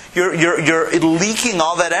 You're leaking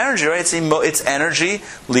all that energy, right? It's energy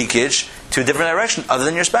leakage to a different direction other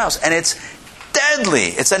than your spouse. And it's deadly.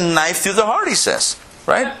 It's a knife through the heart, he says.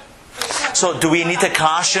 Right? So do we need to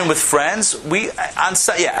caution with friends?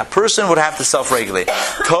 A person would have to self-regulate.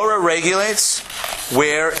 Torah regulates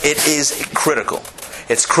where it is critical.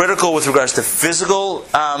 It's critical with regards to physical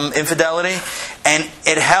infidelity, and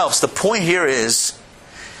it helps. The point here is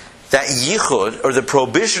that yichud, or the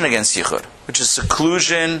prohibition against yichud, which is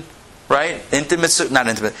seclusion, right?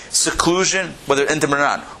 Seclusion, whether intimate or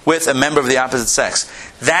not, with a member of the opposite sex.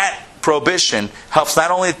 That prohibition helps not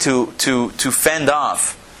only to fend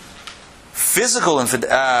off physical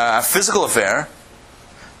affair,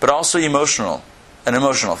 but also an emotional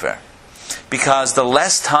affair. Because the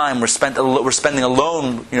less time we're spending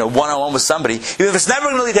alone, one-on-one with somebody, even if it's never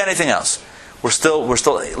going to lead to anything else, we're still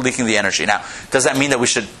leaking the energy. Now, does that mean that we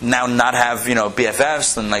should now not have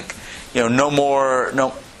BFFs and no more?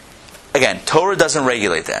 No. Again, Torah doesn't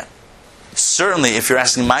regulate that. Certainly, if you're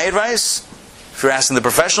asking my advice, if you're asking the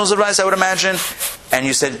professionals' advice, I would imagine, and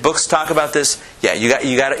you said books talk about this, you got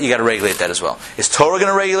to regulate that as well. Is Torah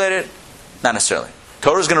going to regulate it? Not necessarily.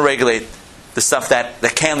 Torah is going to regulate the stuff that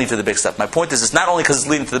can lead to the big stuff. My point is, it's not only because it's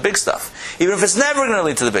leading to the big stuff. Even if it's never going to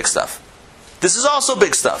lead to the big stuff. This is also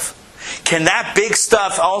big stuff. Can that big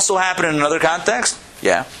stuff also happen in another context?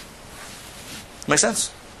 Yeah. Makes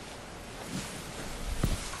sense?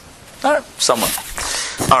 All right. Somewhat.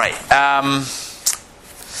 All right.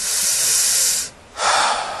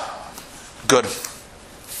 Good.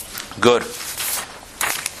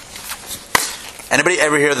 Anybody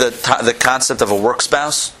ever hear the concept of a work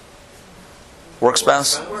spouse? Work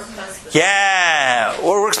spouse? Yeah.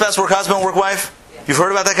 Or work spouse, work husband, work wife? You've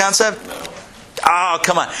heard about that concept? Oh,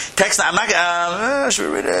 come on. Text. I'm not. Should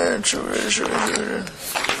we read it?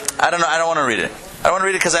 I don't know. I don't want to read it. I don't want to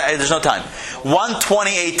read it because there's no time.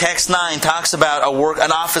 128 text 9 talks about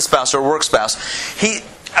an office spouse or a work spouse.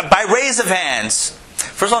 By raise of hands.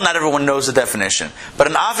 First of all, not everyone knows the definition. But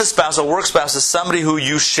an office spouse or work spouse is somebody who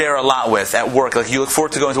you share a lot with at work. Like you look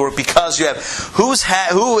forward to going to work because you have.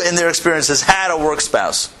 Who in their experience has had a work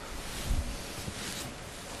spouse?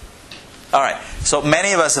 All right. So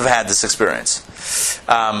many of us have had this experience.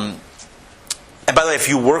 And by the way, if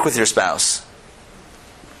you work with your spouse,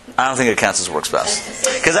 I don't think it counts as work spouse.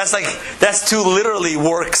 Because that's too literally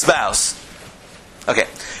work spouse. Okay.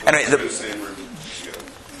 Anyway,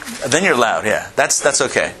 then you're loud, yeah. That's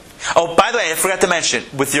okay. Oh, by the way, I forgot to mention,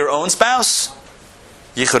 with your own spouse,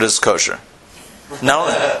 yichud is kosher. No,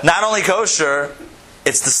 not only kosher,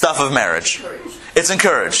 it's the stuff of marriage. It's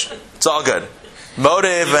encouraged. It's all good.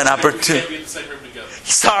 Motive and opportunity.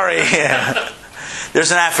 Sorry. Yeah.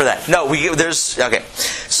 There's an app for that. No, okay.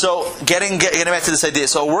 So getting back to this idea.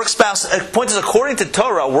 So a work spouse, point is, according to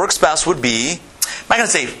Torah, a work spouse would be, I'm not going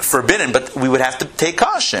to say forbidden, but we would have to take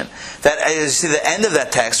caution. That, as you see the end of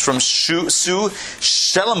that text from Sue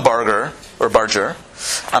Schellenberger, or Barger,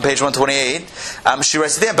 on page 128, she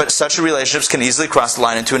writes at the end, but such relationships can easily cross the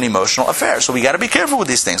line into an emotional affair. So we got to be careful with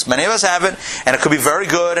these things. Many of us have it, and it could be very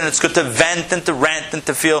good, and it's good to vent and to rant and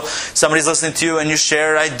to feel somebody's listening to you, and you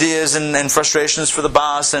share ideas and frustrations for the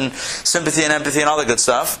boss, and sympathy and empathy and all that good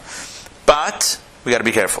stuff. But we got to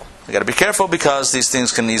be careful. We got to be careful because these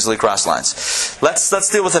things can easily cross lines. Let's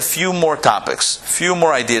deal with a few more topics, a few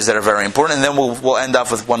more ideas that are very important, and then we'll end up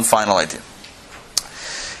with one final idea.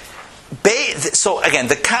 So again,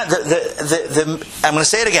 I'm going to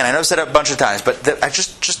say it again. I know I've said it a bunch of times, but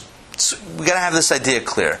we got to have this idea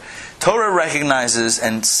clear. Torah recognizes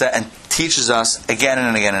and teaches us again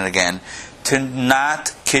and again and again to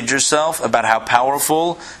not kid yourself about how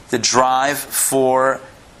powerful the drive for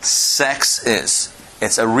sex is.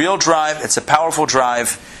 It's a real drive. It's a powerful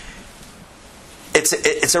drive.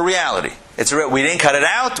 It's a reality. We didn't cut it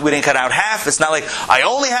out. We didn't cut out half. It's not like I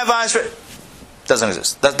only have eyes for it. Doesn't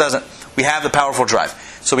exist. That doesn't. We have the powerful drive.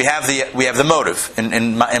 So we have the motive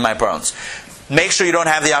in my parlance. Make sure you don't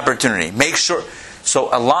have the opportunity. Make sure. So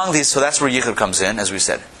that's where yichud comes in, as we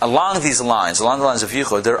said. Along the lines of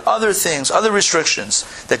yichud, there are other things, other restrictions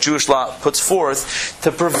that Jewish law puts forth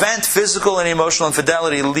to prevent physical and emotional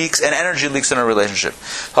infidelity leaks and energy leaks in a relationship.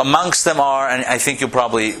 Amongst them are, and I think you'll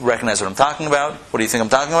probably recognize what I'm talking about. What do you think I'm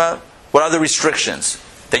talking about? What are the restrictions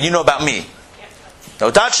that you know about me? No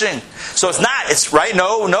touching. So it's right.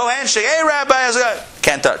 No handshake. Hey, Rabbi, how's it going?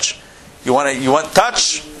 Can't touch. You want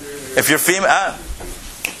touch? If you're female,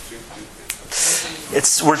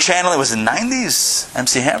 we're channeling. Was it 90s?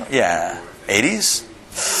 MC Hammer? Yeah. 80s.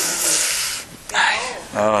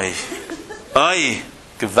 Oy,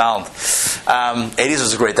 Gewalt. 80s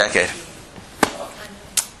was a great decade.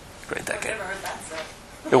 Great decade.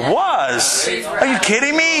 It was. Are you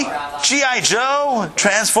kidding me? G.I. Joe,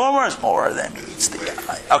 Transformers, more than meets the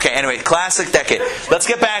eye. Okay, anyway, classic decade. Let's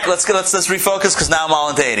get back. Let's refocus because now I'm all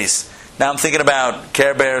into 80s. Now I'm thinking about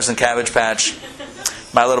Care Bears and Cabbage Patch,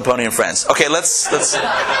 My Little Pony and Friends. Okay, let's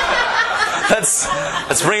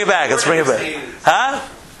bring it back. Let's bring it back. Huh?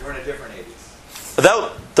 You're in a different 80s.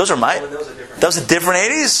 Those are different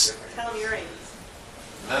 80s. Tell them your 80s.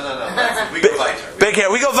 No. We go weiter. Big hair.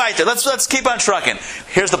 We go weiter. Let's keep on trucking.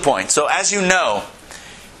 Here's the point. So as you know,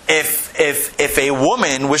 if a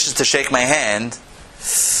woman wishes to shake my hand,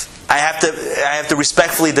 I have to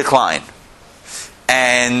respectfully decline.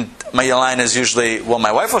 And my line is usually, well,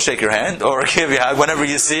 my wife will shake your hand or give you a hug whenever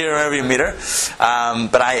you see her, whenever you meet her.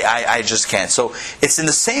 But I just can't. So it's in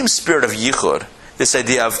the same spirit of yichud, this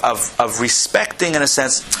idea of respecting, in a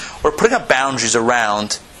sense, or putting up boundaries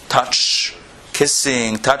around touch,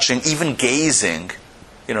 kissing, touching, even gazing.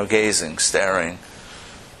 Gazing, staring.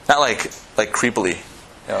 Not like creepily.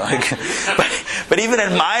 But even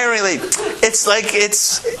admiringly. It's like,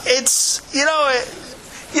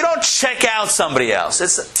 you don't check out somebody else.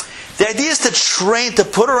 The idea is to train, to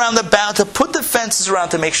put around the bound, to put the fences around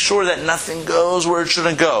to make sure that nothing goes where it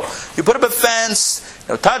shouldn't go. You put up a fence,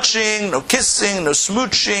 no touching, no kissing, no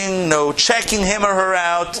smooching, no checking him or her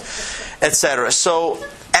out, etc. So,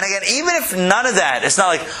 and again, even if none of that, it's not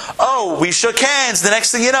like, oh, we shook hands, the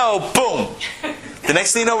next thing you know, boom. The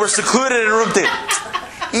next thing you know, we're secluded in a room together.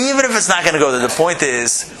 Even if it's not going to go there, the point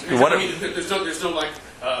is, there's no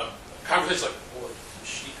conversation like,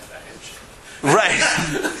 right.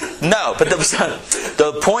 No, but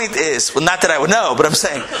the point is, well, not that I would know, but I'm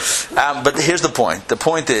saying, but here's the point. The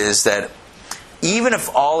point is that even if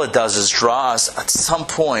all it does is draw us at some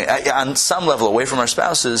point, on some level, away from our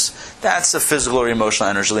spouses, that's a physical or emotional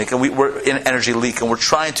energy leak, and we're in energy leak, and we're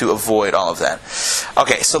trying to avoid all of that.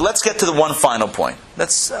 Okay, so let's get to the one final point.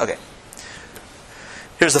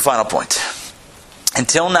 Here's the final point.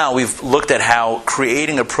 Until now, we've looked at how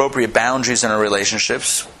creating appropriate boundaries in our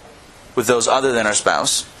relationships with those other than our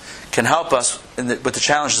spouse can help us with the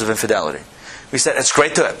challenges of infidelity. We said it's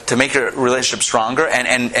great to make your relationship stronger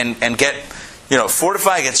and get,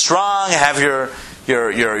 fortify, get strong, have your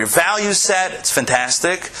values set. It's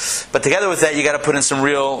fantastic. But together with that, you got to put in some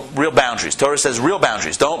real boundaries. Torah says real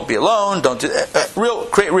boundaries. Don't be alone. Don't do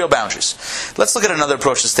create real boundaries. Let's look at another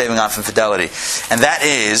approach to staving off infidelity, and that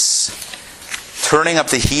is turning up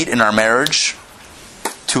the heat in our marriage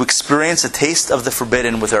to experience a taste of the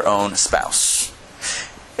forbidden with our own spouse,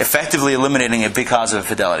 effectively eliminating a big cause of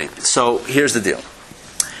infidelity. So here's the deal.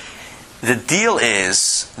 The deal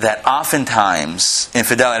is that oftentimes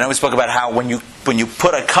infidelity, I know we spoke about how when you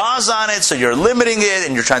put a cause on it, so you're limiting it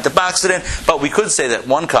and you're trying to box it in, but we could say that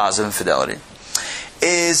one cause of infidelity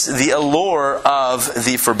is the allure of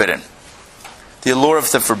the forbidden. The allure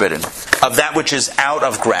of the forbidden, of that which is out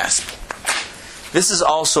of grasp. This is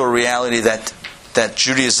also a reality that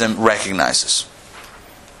Judaism recognizes.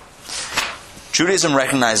 Judaism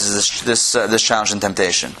recognizes this challenge and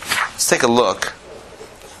temptation. Let's take a look.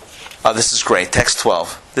 This is great. Text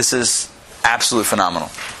 12. This is absolutely phenomenal.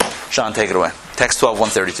 John, take it away. Text 12,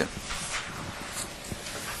 132.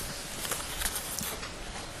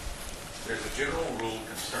 There's a general rule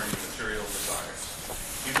concerning material desires.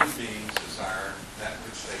 Human beings desire that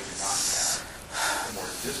which they do not have. The more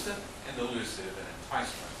distant and elusive an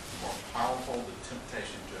enticement, the more powerful the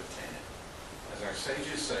temptation to obtain it. As our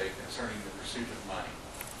sages say concerning the pursuit of money,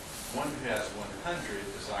 one who has 100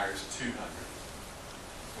 desires 200.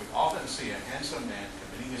 We often see a handsome man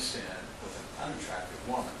committing a sin with an unattractive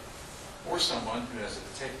woman, or someone who has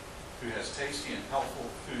tasty and healthful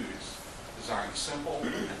foods, desiring simple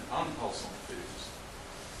and unwholesome foods.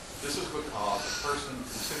 This is because a person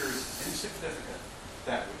considers insignificant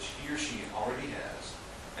that which he or she already has,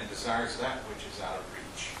 and desires that which is out of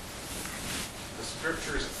reach. The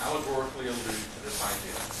scriptures allegorically allude to this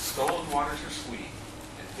idea. Stolen waters are sweet,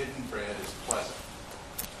 and hidden bread is pleasant.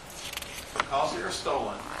 Because they are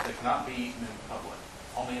stolen, they cannot be eaten in public,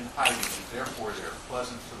 only in hiding, and therefore they are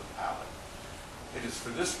pleasant to the palate. It is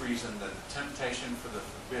for this reason that the temptation for the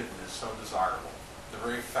forbidden is so desirable. The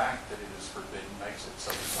very fact that it is forbidden makes it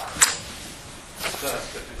so desirable. Thus,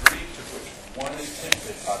 the degree to which one is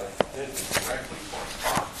tempted by the forbidden directly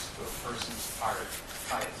corresponds to a person's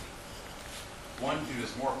piety. One who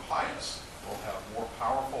is more pious will have more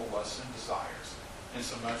powerful lusts and desires,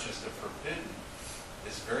 insomuch as the forbidden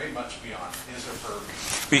is very much beyond his or her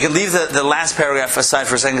reach. We can leave the last paragraph aside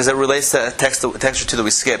for a second because it relates to a text or two that we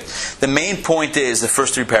skipped. The main point is the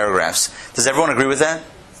first three paragraphs. Does everyone agree with that?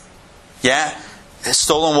 Yeah?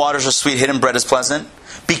 Stolen waters are sweet, hidden bread is pleasant.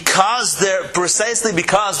 Precisely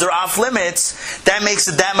because they're off limits, that makes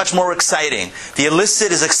it that much more exciting. The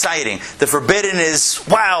illicit is exciting. The forbidden is,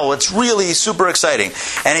 wow, it's really super exciting.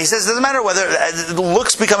 And he says it doesn't matter whether the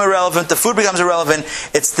looks become irrelevant, the food becomes irrelevant,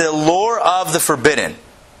 it's the lure of the forbidden.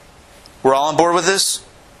 We're all on board with this?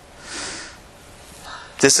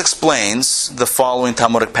 This explains the following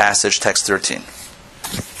Talmudic passage, text 13.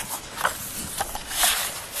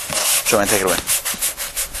 Joanne, take it away.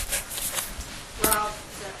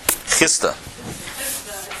 Chista.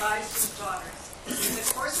 Chista advised his daughters, in the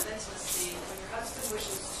course of intimacy, when your husband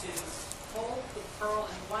wishes to hold the pearl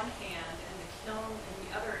in one hand and the kiln in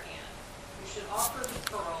the other hand, you should offer the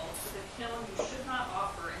pearl, but the kiln you should not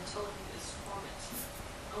offer until he is tormented.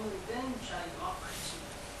 Only then shall you offer it to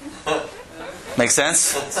him. Make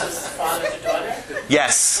sense? Father to daughter?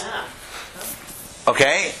 Yes.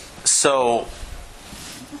 Okay, so,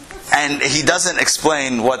 and he doesn't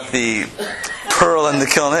explain what the pearl in the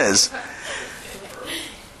kiln is.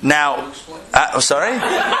 Now, sorry?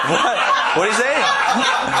 What did you say?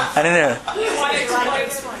 I didn't hear.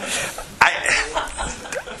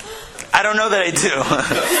 I don't know that I do.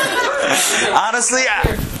 Honestly,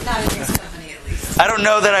 I don't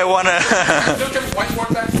know that I want to.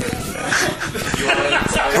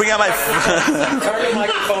 Bring out my. Turn the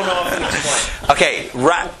microphone off and explain. Okay.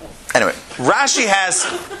 Anyway,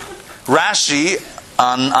 Rashi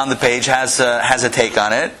on the page has a take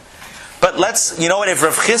on it. But you know what, if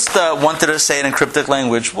Rav Chista wanted to say it in cryptic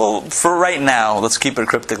language, well, for right now, let's keep it in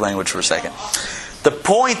cryptic language for a second. The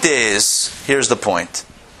point is, here's the point.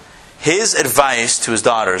 His advice to his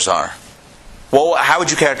daughters are, well, how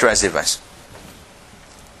would you characterize the advice?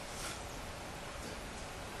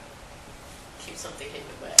 Keep something hidden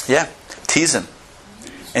away. Yeah, tease him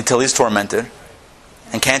until he's tormented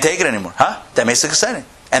and can't take it anymore. Huh? That makes it exciting.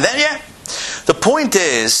 And then, yeah. The point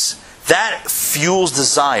is, that fuels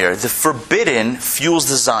desire. The forbidden fuels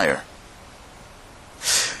desire.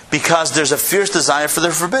 Because there's a fierce desire for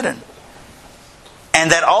the forbidden.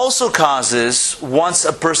 And that also causes, once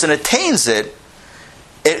a person attains it,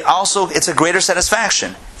 it's a greater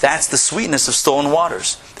satisfaction. That's the sweetness of stolen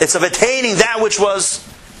waters. It's of attaining that which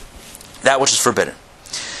is forbidden.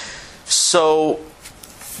 So,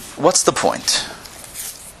 what's the point?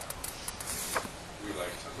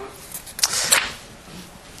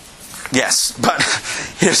 Yes, but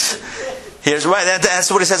here's why.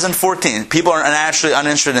 That's what it says in 14. People are naturally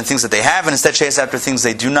uninterested in things that they have and instead chase after things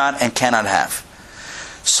they do not and cannot have.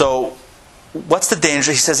 So, what's the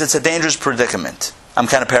danger? He says it's a dangerous predicament. I'm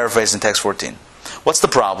kind of paraphrasing text 14. What's the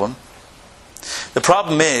problem? The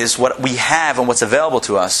problem is what we have and what's available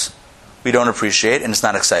to us we don't appreciate, and it's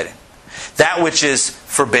not exciting. That which is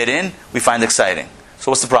forbidden, we find exciting.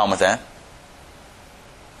 So what's the problem with that?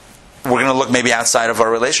 We're going to look maybe outside of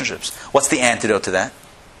our relationships. What's the antidote to that?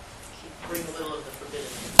 Bring a little of the forbidden.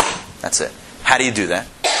 That's it. How do you do that?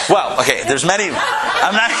 Well, okay, there's many.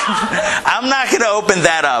 I'm not going to open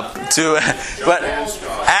that up to. But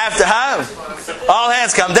after all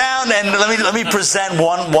hands come down, and let me present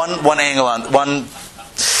one angle on one.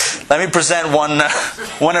 Let me present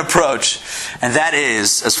one approach, and that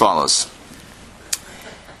is as follows.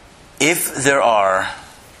 If there are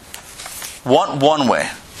one way,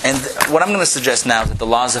 and what I'm going to suggest now is that the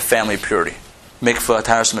laws of family purity, mikvah,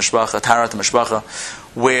 taharat mishpacha,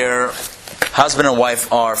 where husband and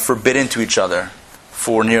wife are forbidden to each other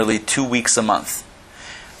for nearly 2 weeks a month.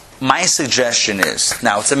 My suggestion is,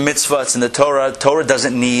 now it's a mitzvah, it's in the Torah. Torah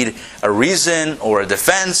doesn't need a reason or a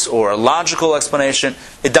defense or a logical explanation.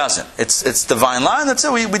 It doesn't. It's divine law, and that's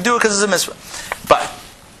it. We do it because it's a mitzvah. But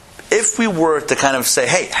if we were to kind of say,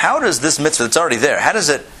 hey, how does this mitzvah that's already there, how does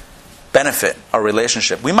it benefit our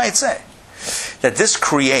relationship? We might say that this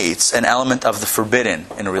creates an element of the forbidden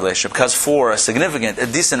in a relationship, because for a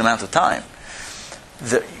decent amount of time,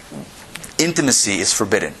 the intimacy is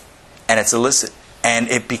forbidden, and it's illicit. And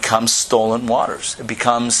it becomes stolen waters. It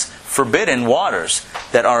becomes forbidden waters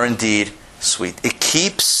that are indeed sweet. It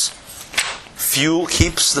keeps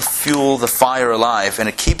the fire alive, and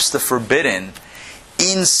it keeps the forbidden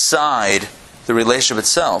inside the relationship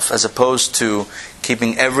itself, as opposed to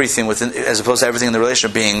keeping everything everything in the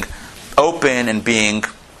relationship being open and being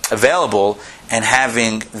available, and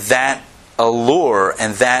having that allure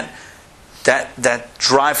and that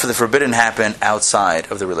drive for the forbidden happen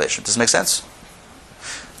outside of the relationship. Does this make sense?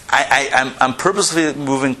 I'm purposely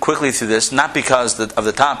moving quickly through this, not because of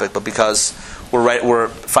the topic, but because we're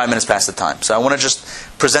 5 minutes past the time. So I want to just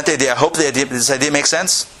present the idea. I hope this idea makes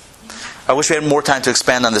sense. I wish we had more time to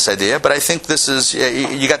expand on this idea, but I think this is,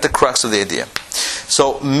 you got the crux of the idea.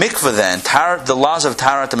 So mikvah then, the laws of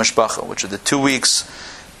taharat mishpacha, which are the 2 weeks,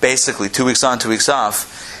 basically 2 weeks on, 2 weeks off,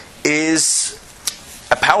 is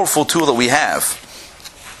a powerful tool that we have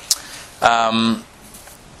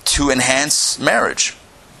to enhance marriage,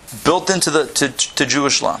 built into to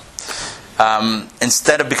Jewish law.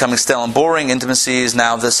 Instead of becoming stale and boring, intimacy is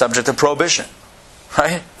now the subject of prohibition.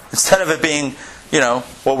 Right? Instead of it being,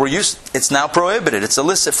 what we're used to, it's now prohibited. It's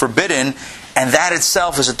illicit, forbidden, and that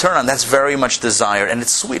itself is a turn on. That's very much desired, and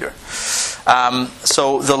it's sweeter.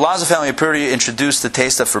 So the laws of family purity introduce the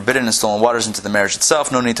taste of forbidden and stolen waters into the marriage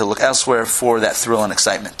itself. No need to look elsewhere for that thrill and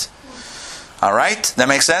excitement. All right? That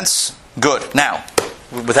makes sense? Good. Now,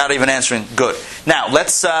 without even answering, good. Now,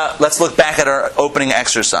 let's look back at our opening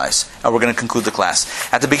exercise, and we're going to conclude the class.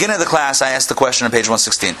 At the beginning of the class, I asked the question on page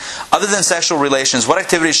 116. Other than sexual relations, what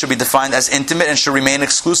activities should be defined as intimate and should remain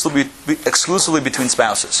exclusively between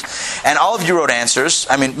spouses? And all of you wrote answers,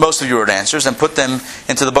 most of you wrote answers, and put them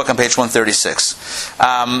into the book on page 136.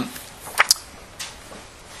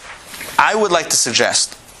 I would like to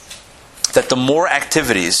suggest that the more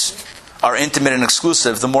activities are intimate and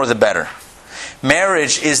exclusive, the more the better.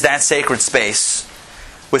 Marriage is that sacred space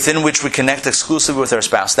within which we connect exclusively with our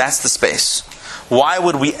spouse. That's the space. Why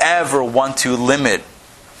would we ever want to limit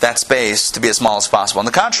that space to be as small as possible? On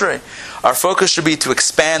the contrary, our focus should be to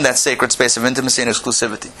expand that sacred space of intimacy and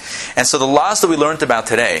exclusivity. And so the laws that we learned about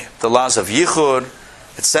today, the laws of yichud,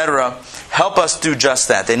 etc., help us do just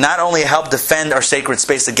that. They not only help defend our sacred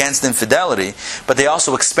space against infidelity, but they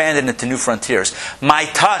also expand it into new frontiers. My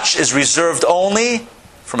touch is reserved only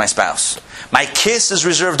for my spouse. My kiss is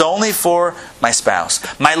reserved only for my spouse.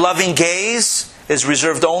 My loving gaze is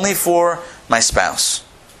reserved only for my spouse.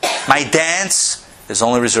 My dance is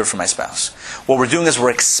only reserved for my spouse. What we're doing is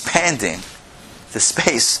we're expanding the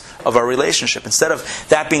space of our relationship. Instead of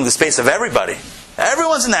that being the space of everybody,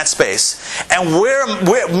 everyone's in that space. And where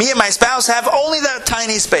me and my spouse have only that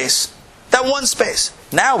tiny space, that one space.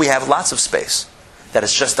 Now we have lots of space. That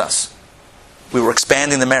is just us. We were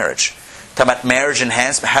expanding the marriage. Talking about marriage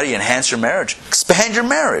enhancement. How do you enhance your marriage? Expand your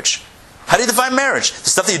marriage. How do you define marriage? The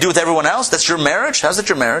stuff that you do with everyone else, that's your marriage? How's that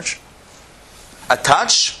your marriage? A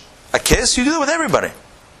touch? A kiss? You do it with everybody.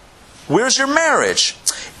 Where's your marriage?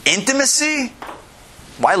 Intimacy?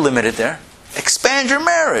 Why limit it there? Expand your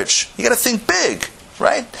marriage. You got to think big,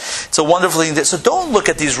 right? It's a wonderful thing. So don't look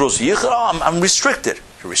at these rules. I'm restricted.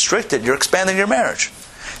 You're restricted. You're expanding your marriage.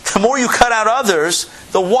 The more you cut out others,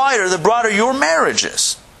 the wider, the broader your marriage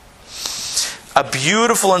is. A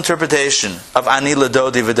beautiful interpretation of ani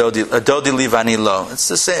ladodi dodi li v'ani lo. It's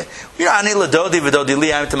to say, ani ladodi v'dodi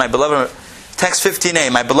li, I am to my beloved. Text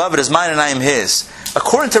 15a, my beloved is mine and I am his.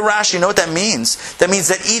 According to Rashi, you know what that means? That means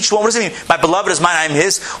that each one, what does it mean? My beloved is mine, I am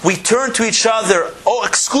his. We turn to each other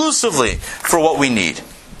exclusively for what we need.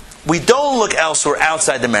 We don't look elsewhere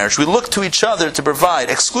outside the marriage. We look to each other to provide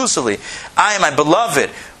exclusively. I am my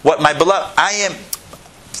beloved. My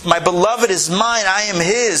beloved is mine. I am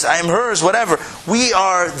his. I am hers. Whatever. We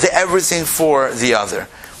are the everything for the other.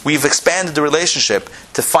 We've expanded the relationship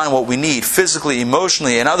to find what we need physically,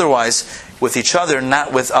 emotionally, and otherwise with each other,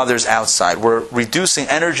 not with others outside. We're reducing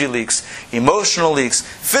energy leaks, emotional leaks,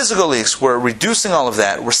 physical leaks. We're reducing all of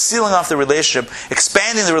that. We're sealing off the relationship,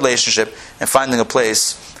 expanding the relationship, and finding a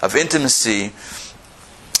place of intimacy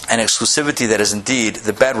and exclusivity that is indeed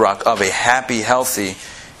the bedrock of a happy, healthy,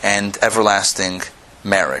 and everlasting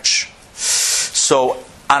marriage. So,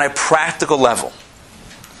 on a practical level,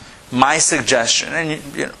 my suggestion, and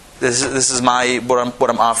this is what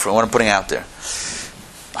I'm offering, what I'm putting out there.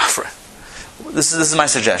 This is my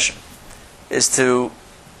suggestion, is to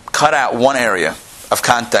cut out one area of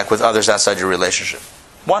contact with others outside your relationship.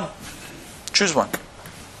 One. Choose one.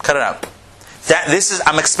 Cut it out.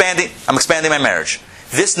 I'm expanding my marriage.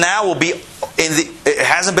 This now will be it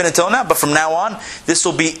hasn't been until now, but from now on, this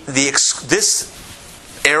will be this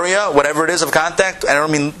area, whatever it is of contact. I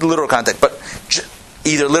don't mean literal contact, but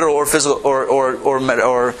either literal or physical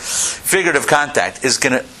or figurative contact is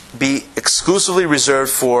going to be exclusively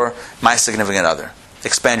reserved for my significant other.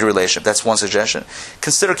 Expand your relationship. That's one suggestion.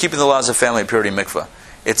 Consider keeping the laws of family and purity mikvah.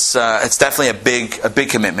 It's definitely a big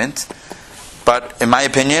commitment, but in my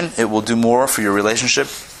opinion, it will do more for your relationship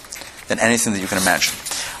than anything that you can imagine.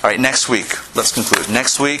 All right, next week, let's conclude.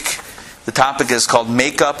 Next week, the topic is called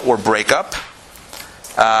Makeup or Breakup.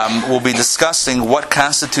 We'll be discussing what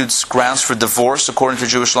constitutes grounds for divorce according to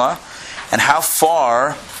Jewish law, and how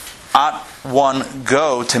far ought one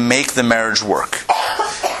go to make the marriage work.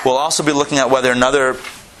 We'll also be looking at whether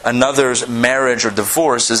another's marriage or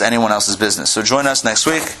divorce is anyone else's business. So join us next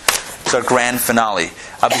week. It's our grand finale.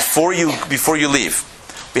 Before you leave,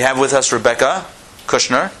 we have with us Rebecca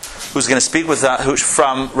Kushner, who's going to speak with who's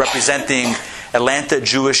from representing Atlanta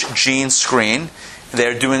Jewish Gene Screen.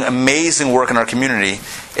 They're doing amazing work in our community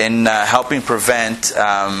in helping prevent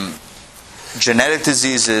genetic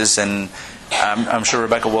diseases, and I'm sure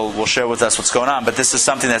Rebecca will share with us what's going on. But this is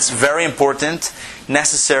something that's very important,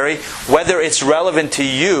 necessary, whether it's relevant to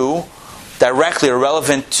you directly or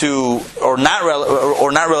relevant to or not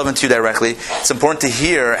relevant to you directly. It's important to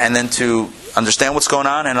hear and then to understand what's going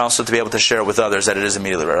on, and also to be able to share it with others that it is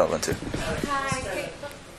immediately relevant to.